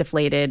totally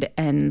deflated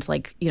and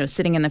like,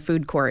 sitting in the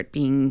food court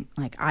being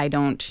like,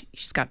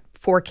 she's got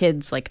 4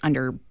 kids like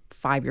under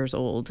 5 years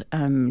old,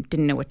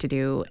 didn't know what to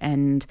do.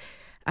 And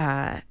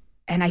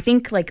I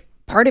think like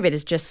part of it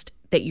is just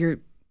that you're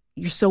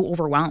so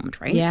overwhelmed,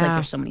 right? It's like Yeah.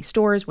 there's so many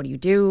stores. What do you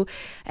do?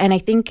 And I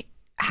think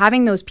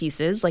having those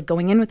pieces, like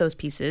going in with those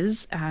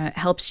pieces,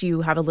 helps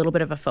you have a little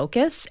bit of a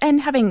focus.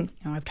 And having,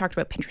 I've talked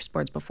about Pinterest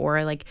boards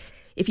before. Like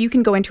if you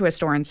can go into a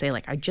store and say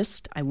like,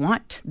 I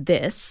want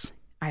this.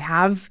 I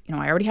have,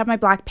 I already have my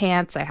black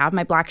pants. I have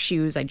my black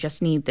shoes. I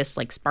just need this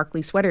like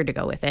sparkly sweater to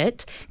go with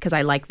it because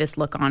I like this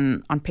look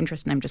on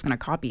Pinterest and I'm just going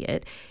to copy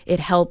it. It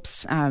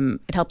helps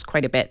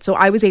quite a bit. So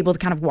I was able to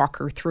kind of walk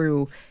her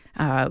through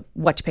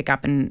what to pick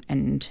up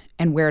and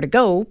where to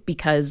go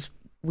because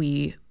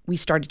we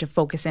started to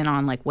focus in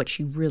on like what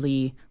she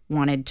really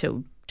wanted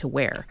to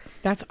wear.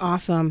 That's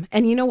awesome.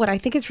 And you know what? I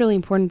think it's really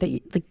important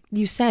that, like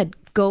you said,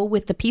 go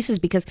with the pieces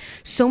because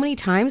so many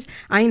times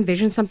I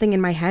envision something in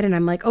my head and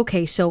I'm like,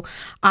 okay, so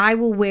I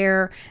will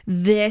wear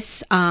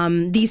this,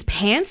 these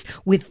pants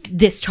with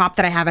this top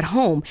that I have at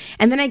home.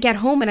 And then I get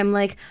home and I'm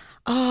like,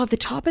 oh, the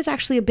top is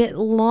actually a bit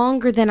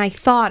longer than I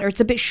thought, or it's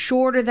a bit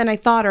shorter than I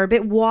thought, or a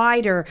bit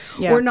wider,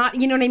 Yeah. or not,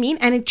 you know what I mean?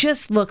 And it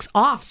just looks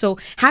off. So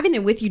having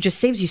it with you just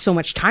saves you so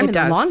much time in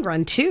does. the long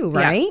run too,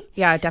 right?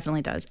 Yeah, it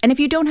definitely does. And if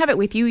you don't have it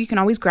with you, you can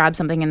always grab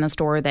something in the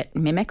store that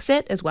mimics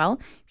it as well.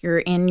 If you're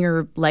in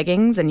your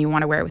leggings and you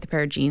want to wear it with a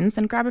pair of jeans,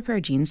 then grab a pair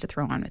of jeans to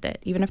throw on with it.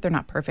 Even if they're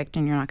not perfect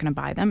and you're not going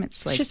to buy them,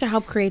 it's like It's just to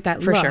help create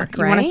that for look, sure. right?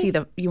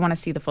 You want to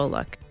see the full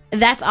look.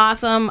 That's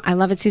awesome. I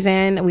love it,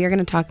 Suzanne. We are going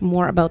to talk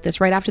more about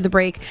this right after the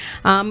break.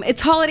 It's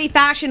holiday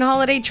fashion,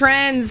 holiday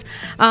trends,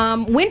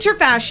 winter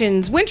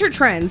fashions, winter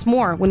trends,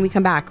 more when we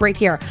come back right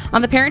here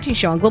on The Parenting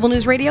Show on Global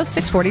News Radio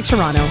 640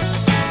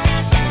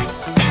 Toronto.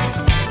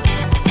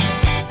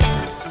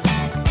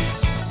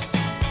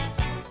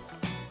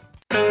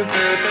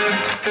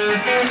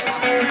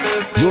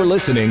 You're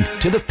listening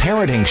to The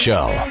Parenting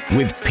Show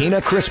with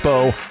Pina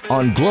Crispo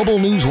on Global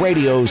News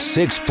Radio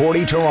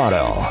 640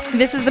 Toronto.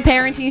 This is The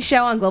Parenting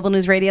Show on Global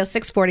News Radio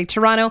 640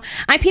 Toronto.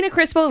 I'm Pina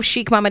Crispo of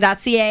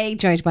chicmama.ca,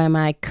 joined by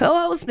my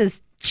co-host, Ms.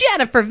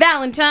 Jennifer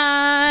Valentine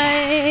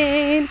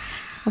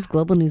of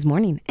Global News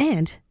Morning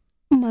and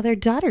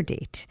Mother-Daughter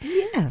Date.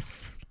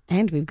 yes.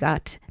 And we've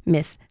got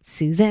Miss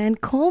Suzanne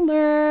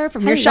Colmer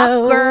from Your Shop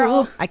Hello.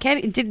 Girl.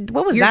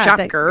 What was Your that? shop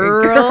That-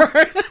 girl.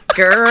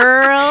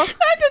 Girl.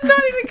 That did not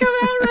even come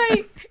out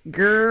right.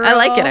 Girl. I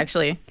like it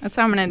actually. That's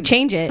how I'm going to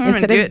Change it. that's how I'm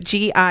Instead gonna of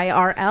do it.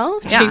 GIRL,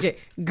 Yeah. change it.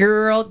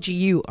 Girl,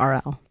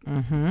 GURL.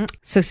 Mm-hmm.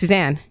 So,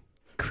 Suzanne,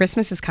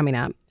 Christmas is coming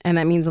up, and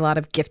that means a lot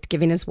of gift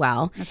giving as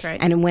well. That's right.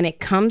 And when it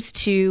comes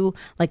to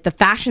like the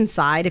fashion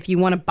side, if you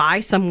want to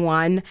buy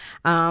someone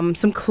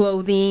some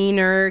clothing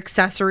or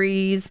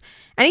accessories,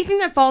 anything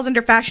that falls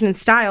under fashion and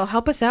style,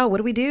 help us out. What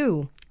do we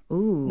do?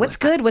 Ooh. What's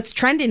good? What's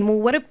trending?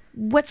 Well,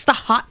 what's the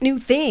hot new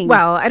thing?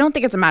 Well, I don't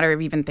think it's a matter of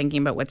even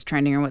thinking about what's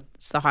trending or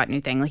what's the hot new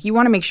thing. Like you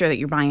want to make sure that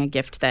you're buying a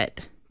gift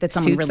that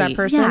someone Suits really, that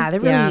person? yeah, that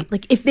really Yeah.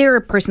 like if they're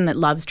a person that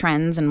loves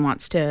trends and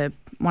wants to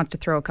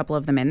throw a couple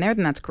of them in there,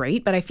 then that's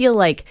great. But I feel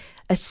like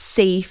a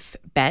safe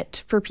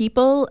bet for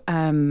people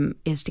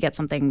is to get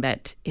something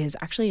that is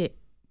actually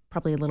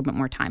probably a little bit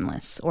more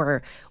timeless,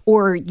 or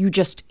you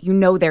just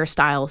their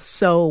style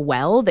so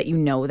well that you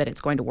know that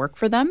it's going to work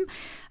for them.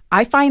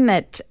 I find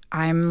that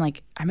I'm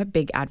a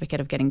big advocate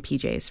of getting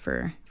PJs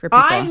for people.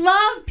 I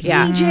love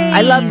PJs. Yeah.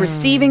 I love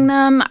receiving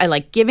them. I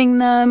like giving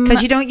them.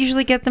 Because you don't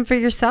usually get them for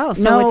yourself.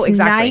 So No, it's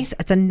exactly. nice.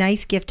 It's a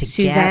nice gift to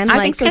Suzanne get.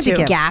 likes so too.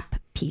 Gap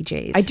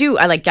PJs. I do.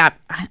 I like Gap.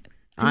 I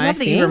love that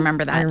see. you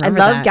remember that. I remember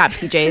love that. Gap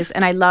PJs,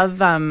 and I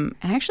love and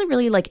I actually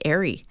really like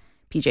Aerie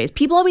PJs.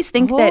 People always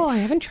think that I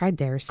haven't tried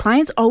theirs.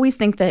 clients always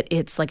think that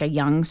it's like a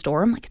young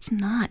store. I'm like, it's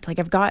not. Like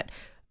I've got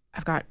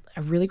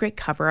a really great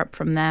cover up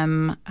from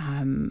them.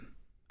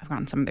 I've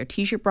gotten some of their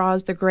t-shirt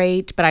bras. They're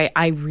great, but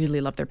I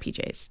really love their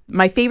PJs.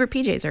 My favorite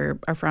PJs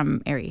are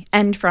from Aerie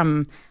and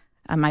from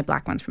my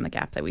black ones from the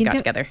Gap that we got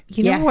together.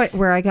 You know Yes.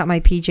 where I got my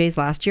PJs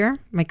last year?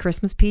 My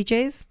Christmas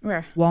PJs?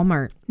 Where?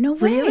 Walmart. No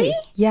way.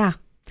 Yeah.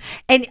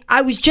 And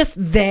I was just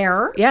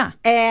there. Yeah.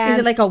 And Is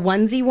it like a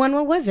onesie one?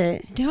 What was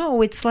it?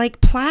 no, it's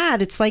like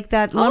plaid. It's like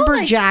that lumber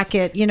like-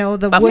 jacket, the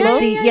Buffalo?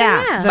 woodsy,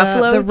 Yeah. the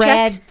Buffalo the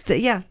red,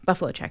 yeah.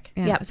 Buffalo check.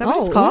 Yeah. Yeah. Is that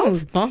what it's called?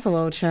 ooh,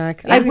 Buffalo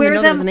check. I didn't wear even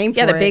know there was them- a name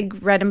Yeah, for the it.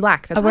 big red and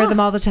black. That's I wear them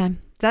all the time.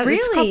 It's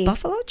Really? called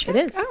Buffalo check?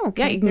 It is. Oh,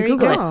 okay. Yeah, you can There you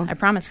Google go. it. I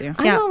promise you.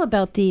 I'm Yeah. all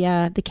about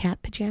the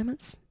cat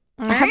pajamas.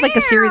 I have like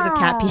a series of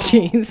cat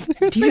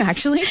PJs. Do you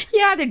actually?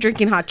 Yeah, they're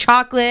drinking hot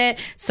chocolate.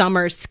 Some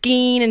are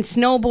skiing and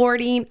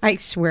snowboarding. I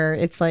swear,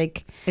 it's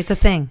like, It's a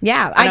thing.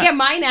 yeah. I get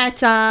mine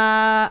at,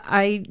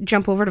 I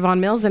jump over to Von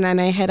Mills and then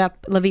I head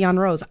up Le'Veon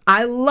Rose.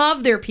 I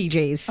love their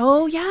PJs.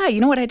 Oh yeah.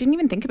 You know what? I didn't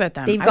even think about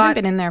them. They've I got-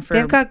 haven't been in there for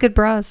They've got good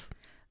bras.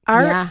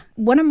 Yeah.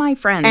 one of my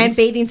friends. And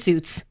bathing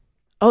suits.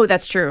 Oh,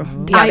 that's true.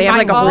 Yeah, they have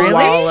like a whole really?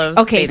 wall of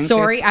Okay, bathing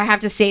sorry. suits. I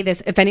have to say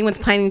this. If anyone's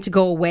planning to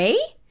go away,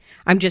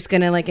 I'm just going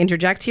to like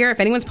interject here. If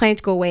anyone's planning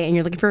to go away and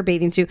you're looking for a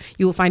bathing suit,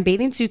 you will find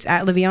bathing suits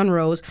at Le'Veon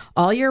Rose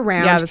all year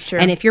round. Yeah, that's true.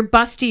 And if you're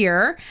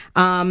bustier,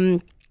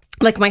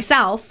 like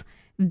myself,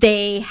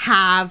 they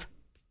have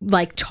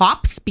like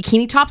tops,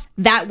 bikini tops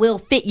that will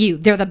fit you.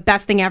 They're the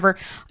best thing ever.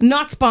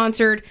 Not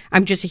sponsored.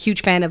 I'm just a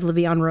huge fan of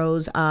Le'Veon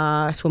Rose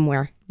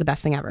swimwear. The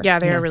best thing ever. Yeah,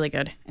 they are really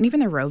good, and even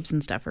their robes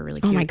and stuff are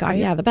really Oh cute. my God.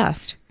 Yeah, the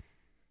best.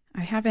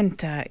 I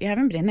haven't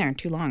been in there in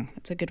too long.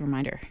 That's a good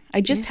reminder. I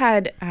just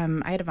had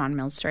I had a Von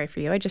Mills story for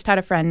you. I just had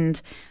a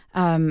friend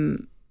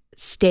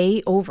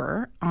stay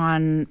over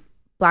on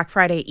Black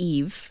Friday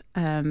Eve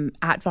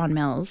at Von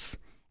Mills,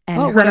 and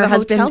Oh, one of the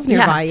hotels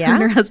nearby, yeah? her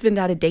and her husband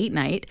had a date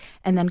night,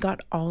 and then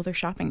got all their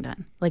shopping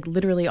done, like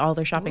literally all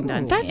their shopping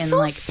done That's in so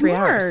like 3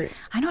 hours. smart.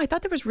 I know. I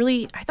thought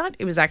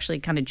it was actually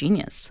kind of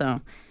genius.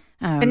 So,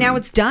 And now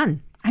it's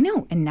done. I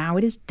know, and now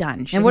it is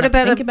done. She And what doesn't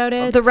have to about, think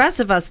about it? the rest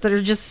of us that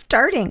are just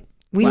starting?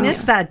 We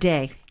missed that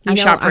day. I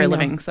know, shop for I a know.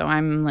 living, so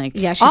I'm like,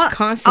 Yeah, she's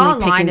constantly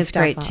Online picking is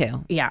stuff great up.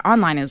 too. yeah,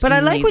 online is. But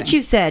I like what amazing.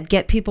 you said.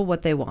 Get people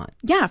what they want.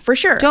 Yeah, for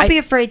sure. Don't be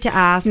afraid to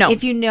ask. No.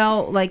 If you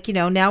know,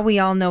 now we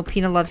all know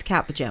Pina loves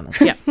cat pajamas.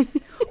 Yeah.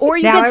 Or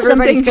you Now get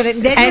everybody's something. gonna.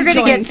 Then and you're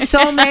gonna get joints.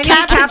 so many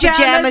Cat cat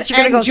pajamas pajamas. You're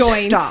gonna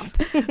and go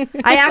joints. stop.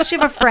 I actually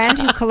have a friend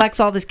who collects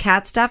all this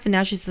cat stuff, and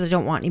now she says I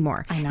don't want any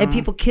more. I know. And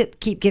people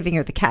keep giving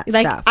her the cat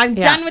Like, stuff. I'm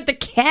Yeah. done with the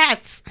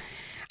cats.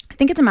 I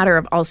think it's a matter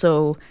of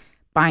also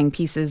buying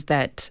pieces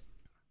that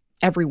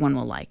everyone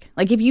will like.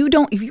 Like if you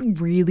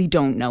really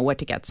don't know what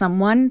to get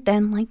someone,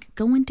 then like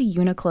go into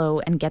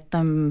Uniqlo and get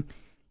them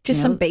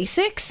Just some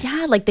basics.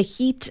 Yeah, like the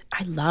heat.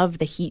 I love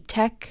the heat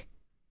tech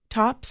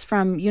tops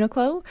from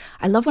Uniqlo.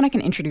 I love when I can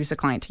introduce a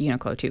client to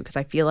Uniqlo too, because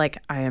I feel like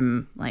I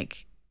am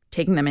like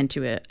taking them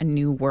into a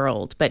new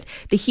world. But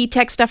the heat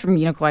tech stuff from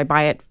Uniqlo, I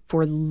buy it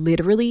for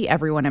literally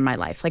everyone in my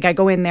life. Like I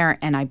go in there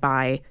and I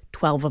buy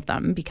 12 of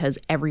them because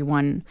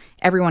everyone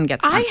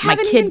gets one. I My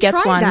haven't kid even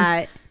gets tried one.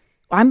 that.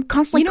 I'm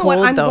constantly You know cold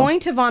what? I'm though. going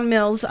to Von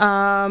Mills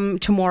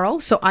tomorrow,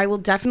 so I will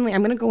definitely.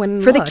 I'm going to go in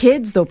and For the look.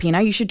 kids though,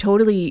 Pina, you should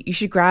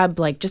grab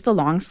like just the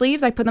long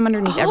sleeves. I put them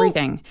underneath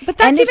everything. But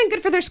that's And if- even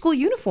good for their school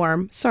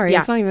uniform. Sorry, Yeah.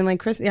 it's not even like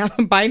Christmas. Yeah,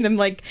 I'm buying them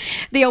like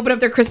they open up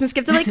their Christmas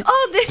gifts. They're like,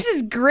 "Oh, this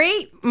is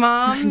great,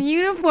 Mom!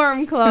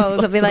 Uniform clothes."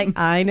 I'll be like,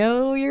 "I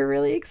know you're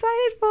really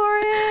excited for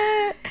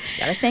it."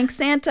 Gotta thank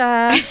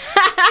Santa.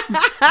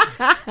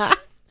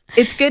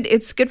 It's good.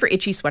 It's good for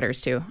itchy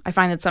sweaters too. I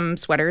find that some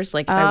sweaters,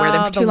 like if I wear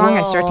them for the too long, I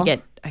wool. start to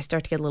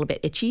get a little bit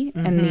itchy.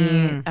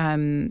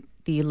 And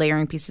the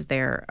layering pieces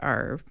there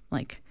are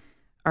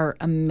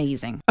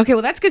amazing. Okay,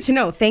 well that's good to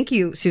know. Thank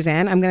you,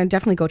 Suzanne. I'm going to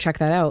definitely go check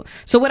that out.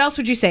 So, what else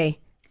would you say?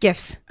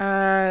 Gifts.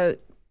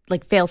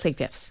 Like fail-safe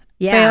gifts,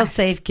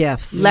 Fail-safe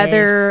gifts.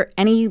 leather,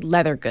 any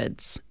leather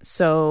goods.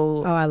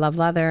 So Oh, I love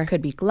leather.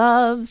 could be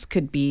gloves,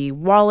 could be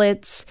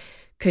wallets,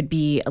 could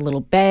be a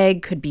little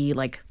bag, could be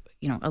like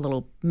a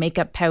little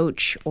makeup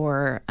pouch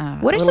or What a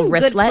are little some good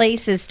wristlet.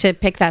 places to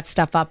pick that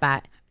stuff up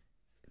at?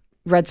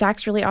 Red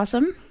Sox really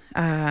awesome.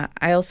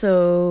 I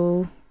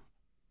also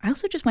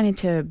just went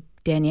into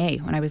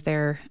Danier when I was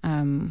there.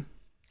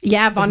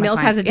 Yeah, Von my Mills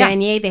has a client.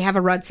 denier. They have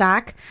a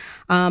Rudsack.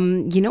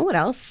 You know what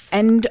else?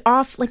 And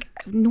off like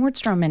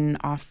Nordstrom and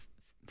off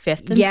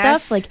 5th and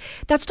Yes. stuff. Like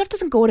that stuff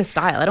doesn't go out of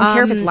style. I don't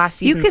care if it's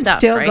last You season can stuff.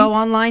 still right? go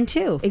online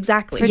too.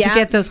 Exactly. To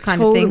get those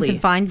kind of things Totally.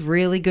 and find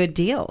really good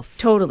deals.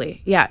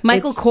 Totally. Yeah.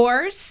 Michael It's-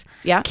 Kors.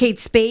 Yeah. Kate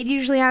Spade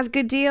usually has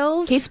good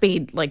deals. Kate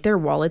Spade, like their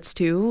wallets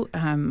too, are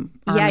Yeah, you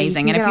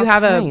amazing. can And if get you all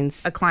have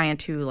kinds. a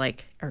client who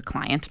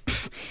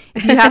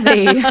if you have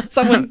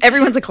a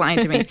everyone's a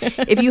client to me.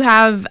 If you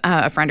have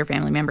a friend or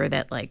family member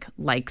that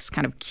likes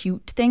kind of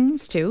cute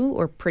things too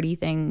or pretty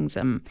things,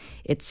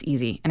 it's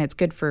easy and it's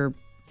good for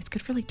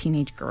like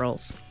teenage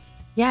girls.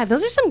 Yeah,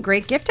 those are some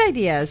great gift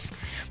ideas.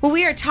 Well,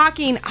 we are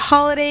talking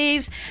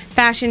holidays,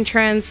 fashion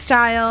trends,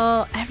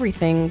 style,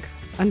 everything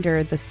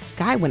under the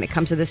sky when it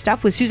comes to this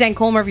stuff with Suzanne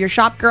Colmer of Your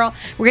Shop Girl.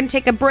 We're going to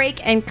take a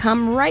break and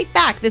come right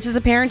back. This is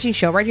The Parenting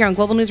Show right here on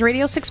Global News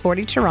Radio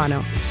 640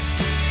 Toronto.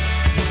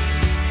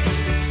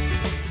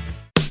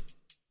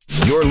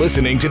 You're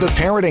listening to The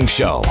Parenting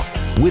Show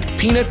with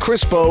Pina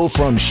Crispo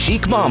from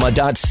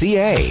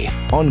chicmama.ca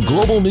on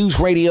Global News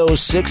Radio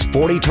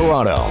 640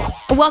 Toronto.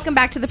 Welcome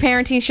back to The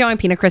Parenting Show. I'm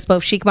Pina Crispo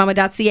of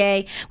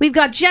chicmama.ca. We've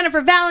got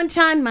Jennifer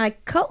Valentine, my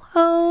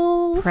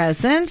co-host.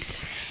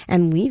 Present.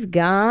 And we've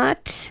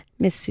got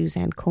Miss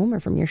Suzanne Colmer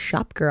from Your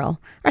Shop Girl,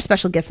 our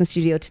special guest in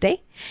studio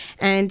today.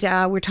 And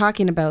we're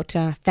talking about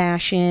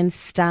fashion,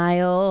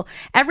 style,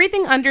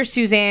 everything under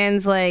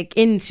Suzanne's,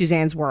 in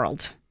Suzanne's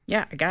world.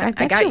 Yeah, I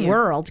That's got your you.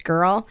 world,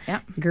 girl. Yeah.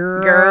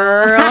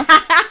 Girl.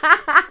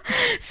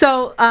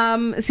 So,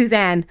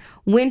 Suzanne,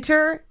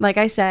 winter, like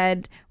I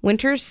said,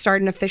 winter's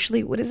starting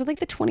officially, what is it,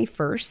 the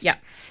 21st? Yeah.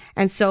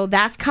 And so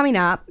that's coming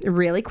up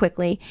really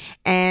quickly.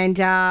 And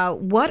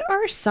what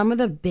are some of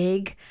the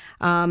big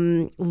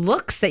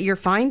looks that you're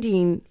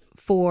finding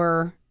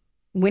for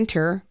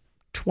winter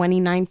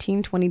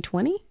 2019,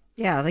 2020?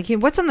 Yeah,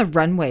 what's on the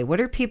runway?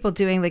 What are people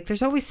doing?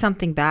 There's always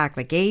something back.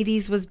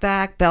 80s was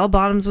back, bell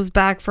bottoms was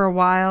back for a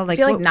while. I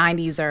feel like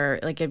 90s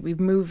are we've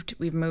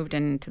moved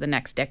into the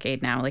next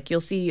decade now. You'll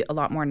see a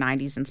lot more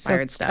 90s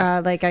inspired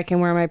stuff. I can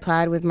wear my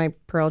plaid with my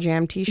Pearl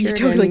Jam t-shirt. You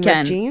totally and can.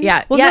 ripped jeans.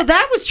 Yeah. Well, no,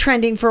 that was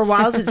trending for a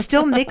while. It's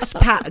still mixed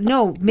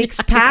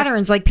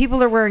patterns.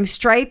 People are wearing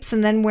stripes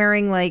and then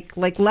wearing like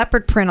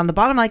leopard print on the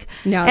bottom. No,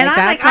 and I'm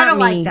that's I not don't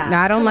me. like that. No,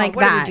 I don't Come on, like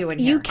what are we that. doing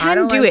You here? I can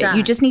don't do like it. that.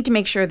 You just need to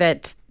make sure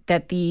that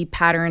the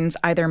patterns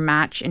either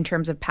match in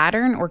terms of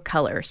pattern or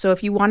color. So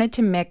if you wanted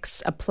to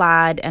mix a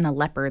plaid and a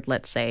leopard,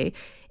 let's say,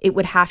 it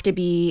would have to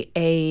be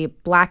a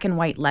black and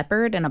white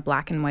leopard and a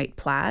black and white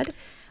plaid.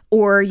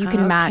 Or you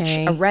can match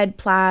a red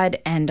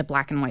plaid and a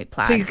black and white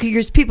plaid.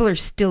 So people are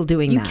still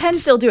doing you that. can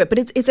still do it, but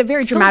it's a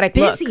very So dramatic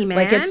busy, look.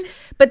 man.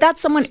 But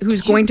that's someone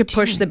who's going to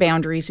push the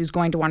boundaries, who's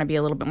going to want to be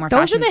a little bit more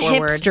Those are fashion the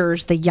forward.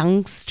 hipsters, the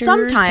youngsters.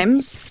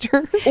 Sometimes. the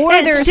hipsters. Or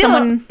And there's still,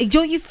 someone.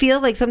 don't you feel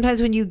like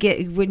sometimes when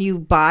you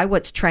buy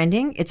what's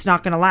trending, it's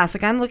not going to last?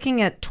 I'm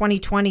looking at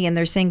 2020 and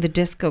they're saying the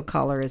disco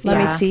collar is Let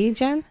back. me see,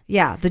 Jen.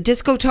 Yeah, the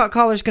disco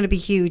collar is going to be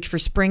huge for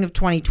spring of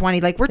 2020.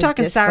 We're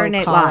talking disco Saturday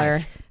Night collar.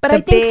 Live. But The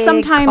I think big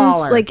sometimes,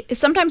 collar.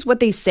 sometimes what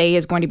they say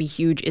is going to be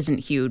huge isn't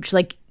huge.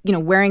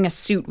 Wearing a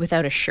suit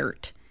without a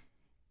shirt.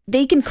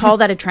 They can call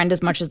that a trend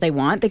as much as they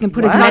want. They can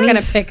put as It's not many.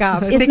 going to pick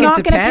up. I It's think not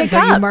it gonna depends.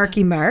 pick Are you up.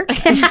 Marky Mark?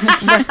 Who's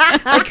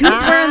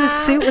wearing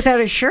the suit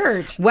without a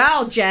shirt?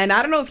 Well, Jen,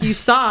 I don't know if you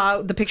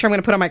saw the picture I'm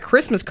going to put on my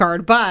Christmas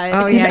card, but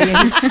Oh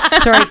yeah.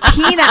 Sorry,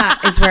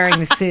 Peanut is wearing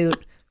the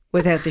suit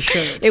without the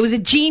shirt. it was a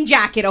jean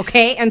jacket,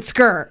 okay, and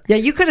skirt. Yeah,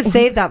 you could have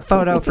saved that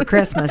photo for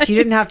Christmas. You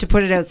didn't have to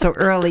put it out so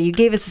early. You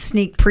gave us a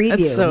sneak preview.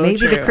 That's so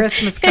Maybe the true.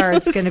 Christmas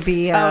card's going to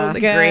be. so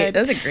good.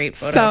 That's a great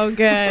photo. So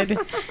good.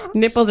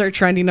 Nipples are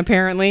trending,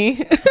 apparently.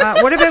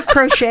 What about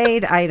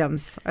crocheted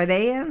items? Are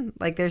they in?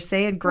 They're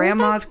saying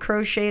grandma's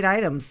crocheted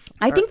items.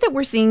 I think that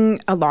we're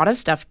seeing a lot of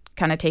stuff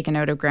kind of taken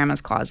out of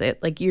grandma's closet.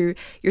 You're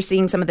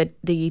seeing some of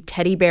the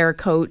teddy bear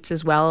coats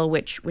as well,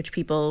 which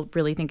people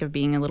really think of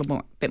being a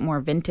little bit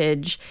more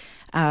vintage,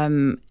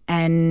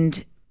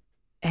 and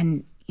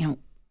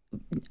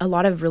a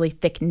lot of really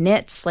thick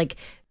knits.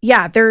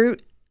 They're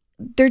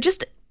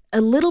just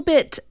a little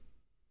bit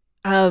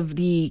of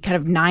the kind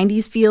of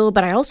 90s feel,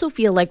 but I also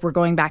feel like we're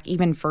going back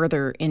even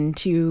further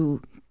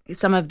into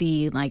some of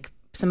the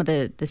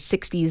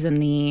 60s and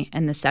the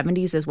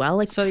 70s as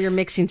well. So you're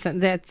mixing some,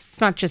 that's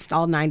not just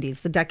all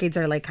 90s. The decades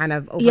are kind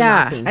of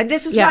Yeah. overlapping. And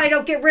this is Yeah. why I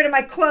don't get rid of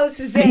my clothes,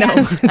 Suzanne.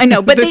 I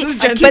know, but This is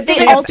Jen's they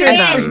biggest alter fan.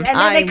 them. And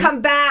then they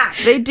come back.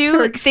 They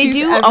do excuse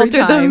every alter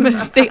them.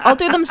 time. They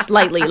alter them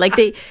slightly.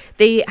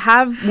 They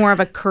have more of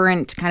a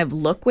current kind of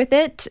look with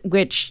it,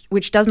 which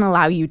doesn't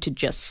allow you to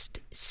just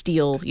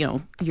steal,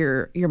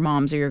 your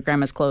mom's or your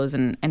grandma's clothes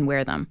and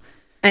wear them.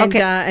 And,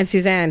 and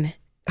Suzanne,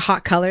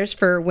 hot colors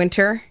for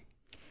winter.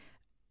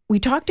 We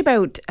talked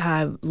about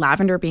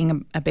lavender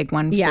being a big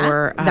one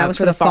for that was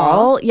for the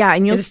fall. Yeah,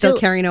 and you'll Is it still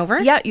carrying over?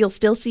 Yeah, you'll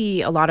still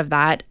see a lot of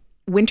that.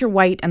 Winter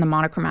white and the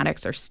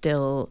monochromatics are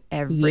still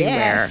everywhere,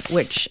 Yes.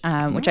 which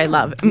I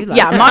love.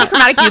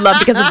 Monochromatic you love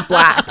because it's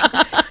black.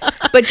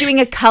 But doing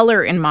a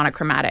color in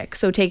monochromatic,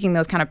 so taking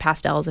those kind of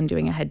pastels and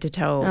doing a head to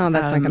toe. Oh,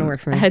 that's not gonna work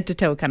for me. A head to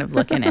toe kind of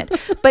look in it.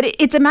 But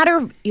it's a matter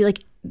of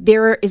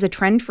there is a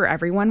trend for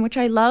everyone, which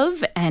I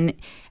love, and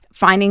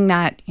finding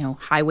that,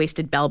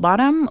 high-waisted bell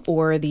bottom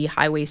or the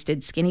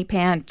high-waisted skinny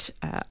pant,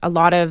 a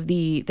lot of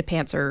the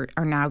pants are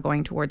now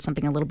going towards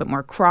something a little bit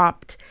more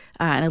cropped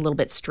and a little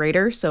bit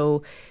straighter.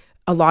 So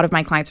a lot of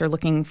my clients are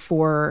looking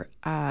for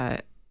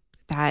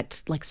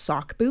that like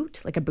sock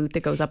boot, like a boot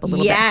that goes up a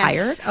little bit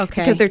higher.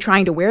 Okay. Because they're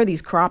trying to wear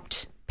these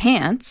cropped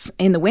pants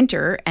in the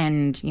winter,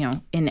 and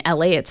in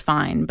LA it's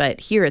fine, but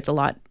here it's a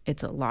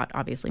lot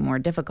obviously more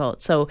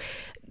difficult. So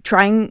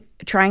trying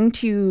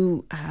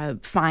to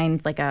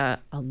find like a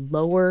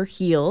lower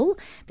heel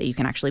that you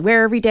can actually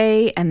wear every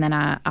day, and then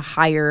a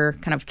higher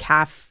kind of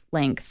calf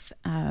length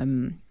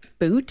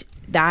boot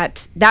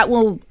that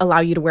will allow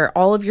you to wear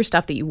all of your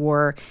stuff that you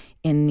wore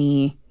in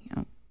the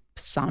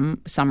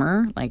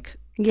summer, like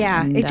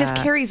it just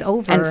carries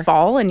over and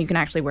fall, and you can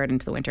actually wear it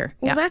into the winter.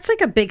 Well, that's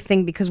like a big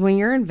thing, because when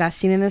you're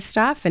investing in this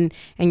stuff and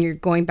you're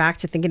going back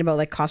to thinking about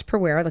like cost per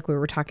wear, like we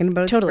were talking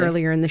about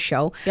earlier in the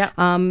show,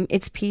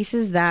 it's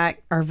pieces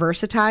that are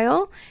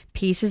versatile,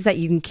 pieces that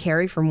you can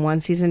carry from one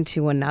season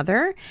to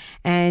another,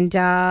 and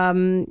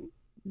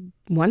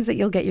ones that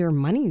you'll get your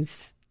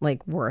money's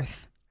like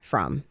worth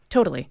from.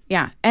 Totally,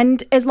 yeah.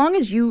 And as long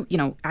as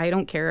I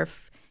don't care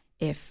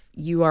if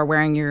you are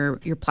wearing your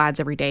plaids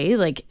every day,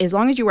 like as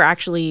long as you are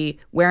actually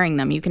wearing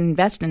them, you can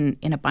invest in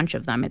a bunch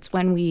of them. It's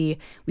when we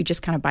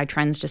just kind of buy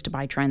trends just to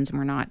buy trends, and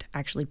we're not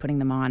actually putting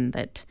them on,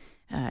 that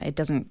it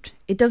doesn't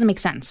make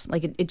sense.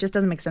 Like it just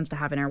doesn't make sense to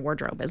have in our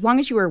wardrobe. As long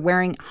as you are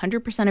wearing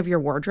 100% of your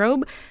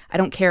wardrobe, I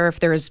don't care if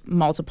there's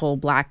multiple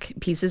black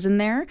pieces in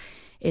there.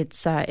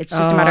 It's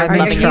just a matter of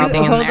loving everything in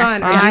there. Hold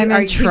on, I'm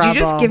in trouble. Did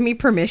you just give me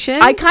permission?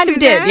 I kind of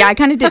did. Yeah, I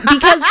kind of did,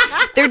 because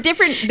they're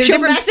different. She'll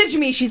message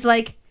me. She's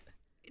like,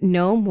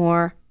 no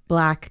more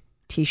black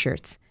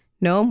t-shirts.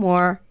 No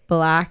more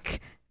black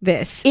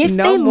this. If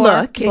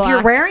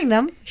you're wearing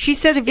them, she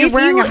said if you're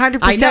wearing 100%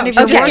 of your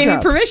wardrobe. Just gave me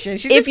permission.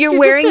 If you're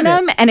wearing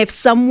them, and if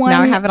someone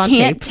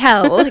can't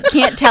tell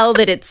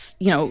that it's,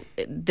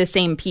 the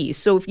same piece.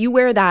 So if you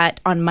wear that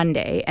on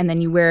Monday and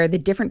then you wear the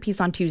different piece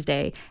on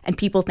Tuesday and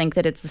people think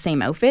that it's the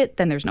same outfit,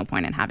 then there's no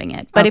point in having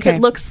it. But if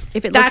it looks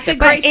that's a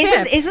great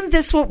tip. Isn't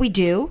this what we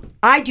do?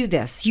 I do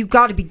this. You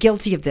got to be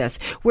guilty of this.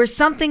 Where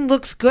something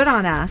looks good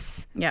on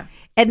us. Yeah.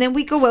 And then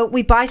we go out,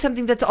 we buy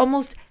something that's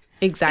almost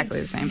exactly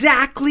the same.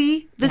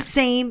 Exactly the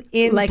same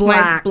in like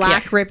black. My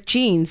black ripped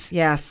jeans.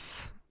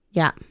 Yes.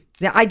 Yeah.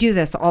 Yeah, I do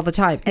this all the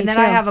time. And then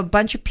I have a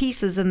bunch of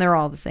pieces and they're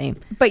all the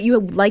same. But you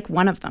like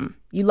one of them.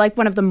 You like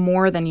one of them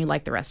more than you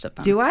like the rest of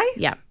them. Do I?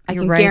 Yeah. I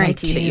You're can right,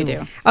 guarantee that you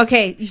do.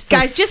 Okay, so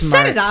guys, just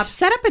smart. set it up.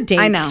 Set up a date.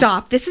 I know.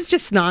 Stop. This is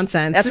just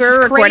nonsense. That's This where is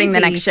we're recording the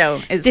crazy. next show.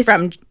 Is This-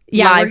 from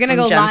Yeah, live we're gonna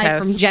from go Jen's live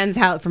house. from Jen's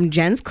house, from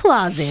Jen's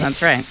closet.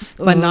 That's right.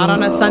 But not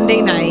on a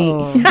Sunday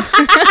night.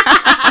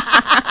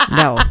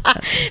 No.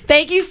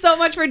 Thank you so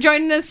much for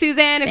joining us,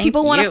 Suzanne. If Thank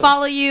people want to you.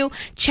 follow you,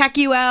 check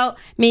you out,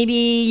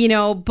 maybe,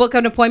 book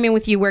an appointment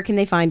with you, where can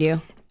they find you?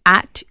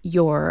 At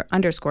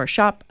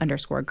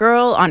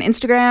your_shop_girl on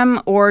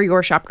Instagram, or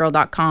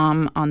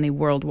yourshopgirl.com on the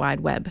World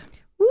Wide Web.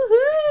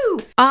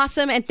 Woohoo!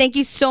 Awesome. And thank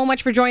you so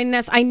much for joining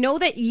us. I know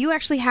that you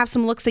actually have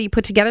some looks that you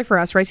put together for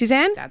us, right,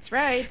 Suzanne? That's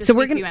right. This So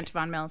we're week gonna- we went to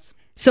Von Mills.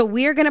 So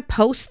we're going to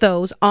post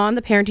those on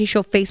the Parenting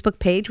Show Facebook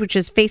page, which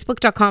is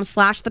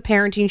facebook.com/The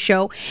Parenting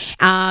Show.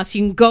 So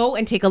you can go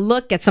and take a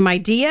look, get some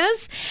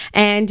ideas.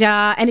 And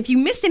if you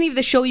missed any of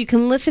the show, you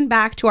can listen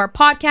back to our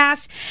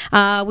podcast,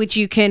 which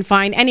you can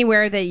find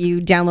anywhere that you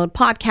download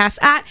podcasts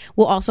at.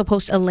 We'll also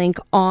post a link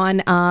on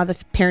the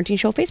Parenting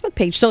Show Facebook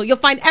page. So you'll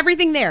find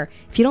everything there.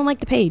 If you don't like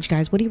the page,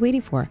 guys, what are you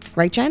waiting for?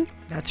 Right, Jen?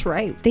 That's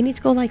right. They need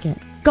to go like it.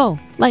 Go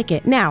like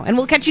it now. And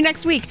we'll catch you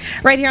next week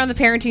right here on The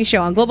Parenting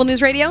Show on Global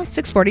News Radio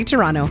 640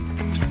 Toronto.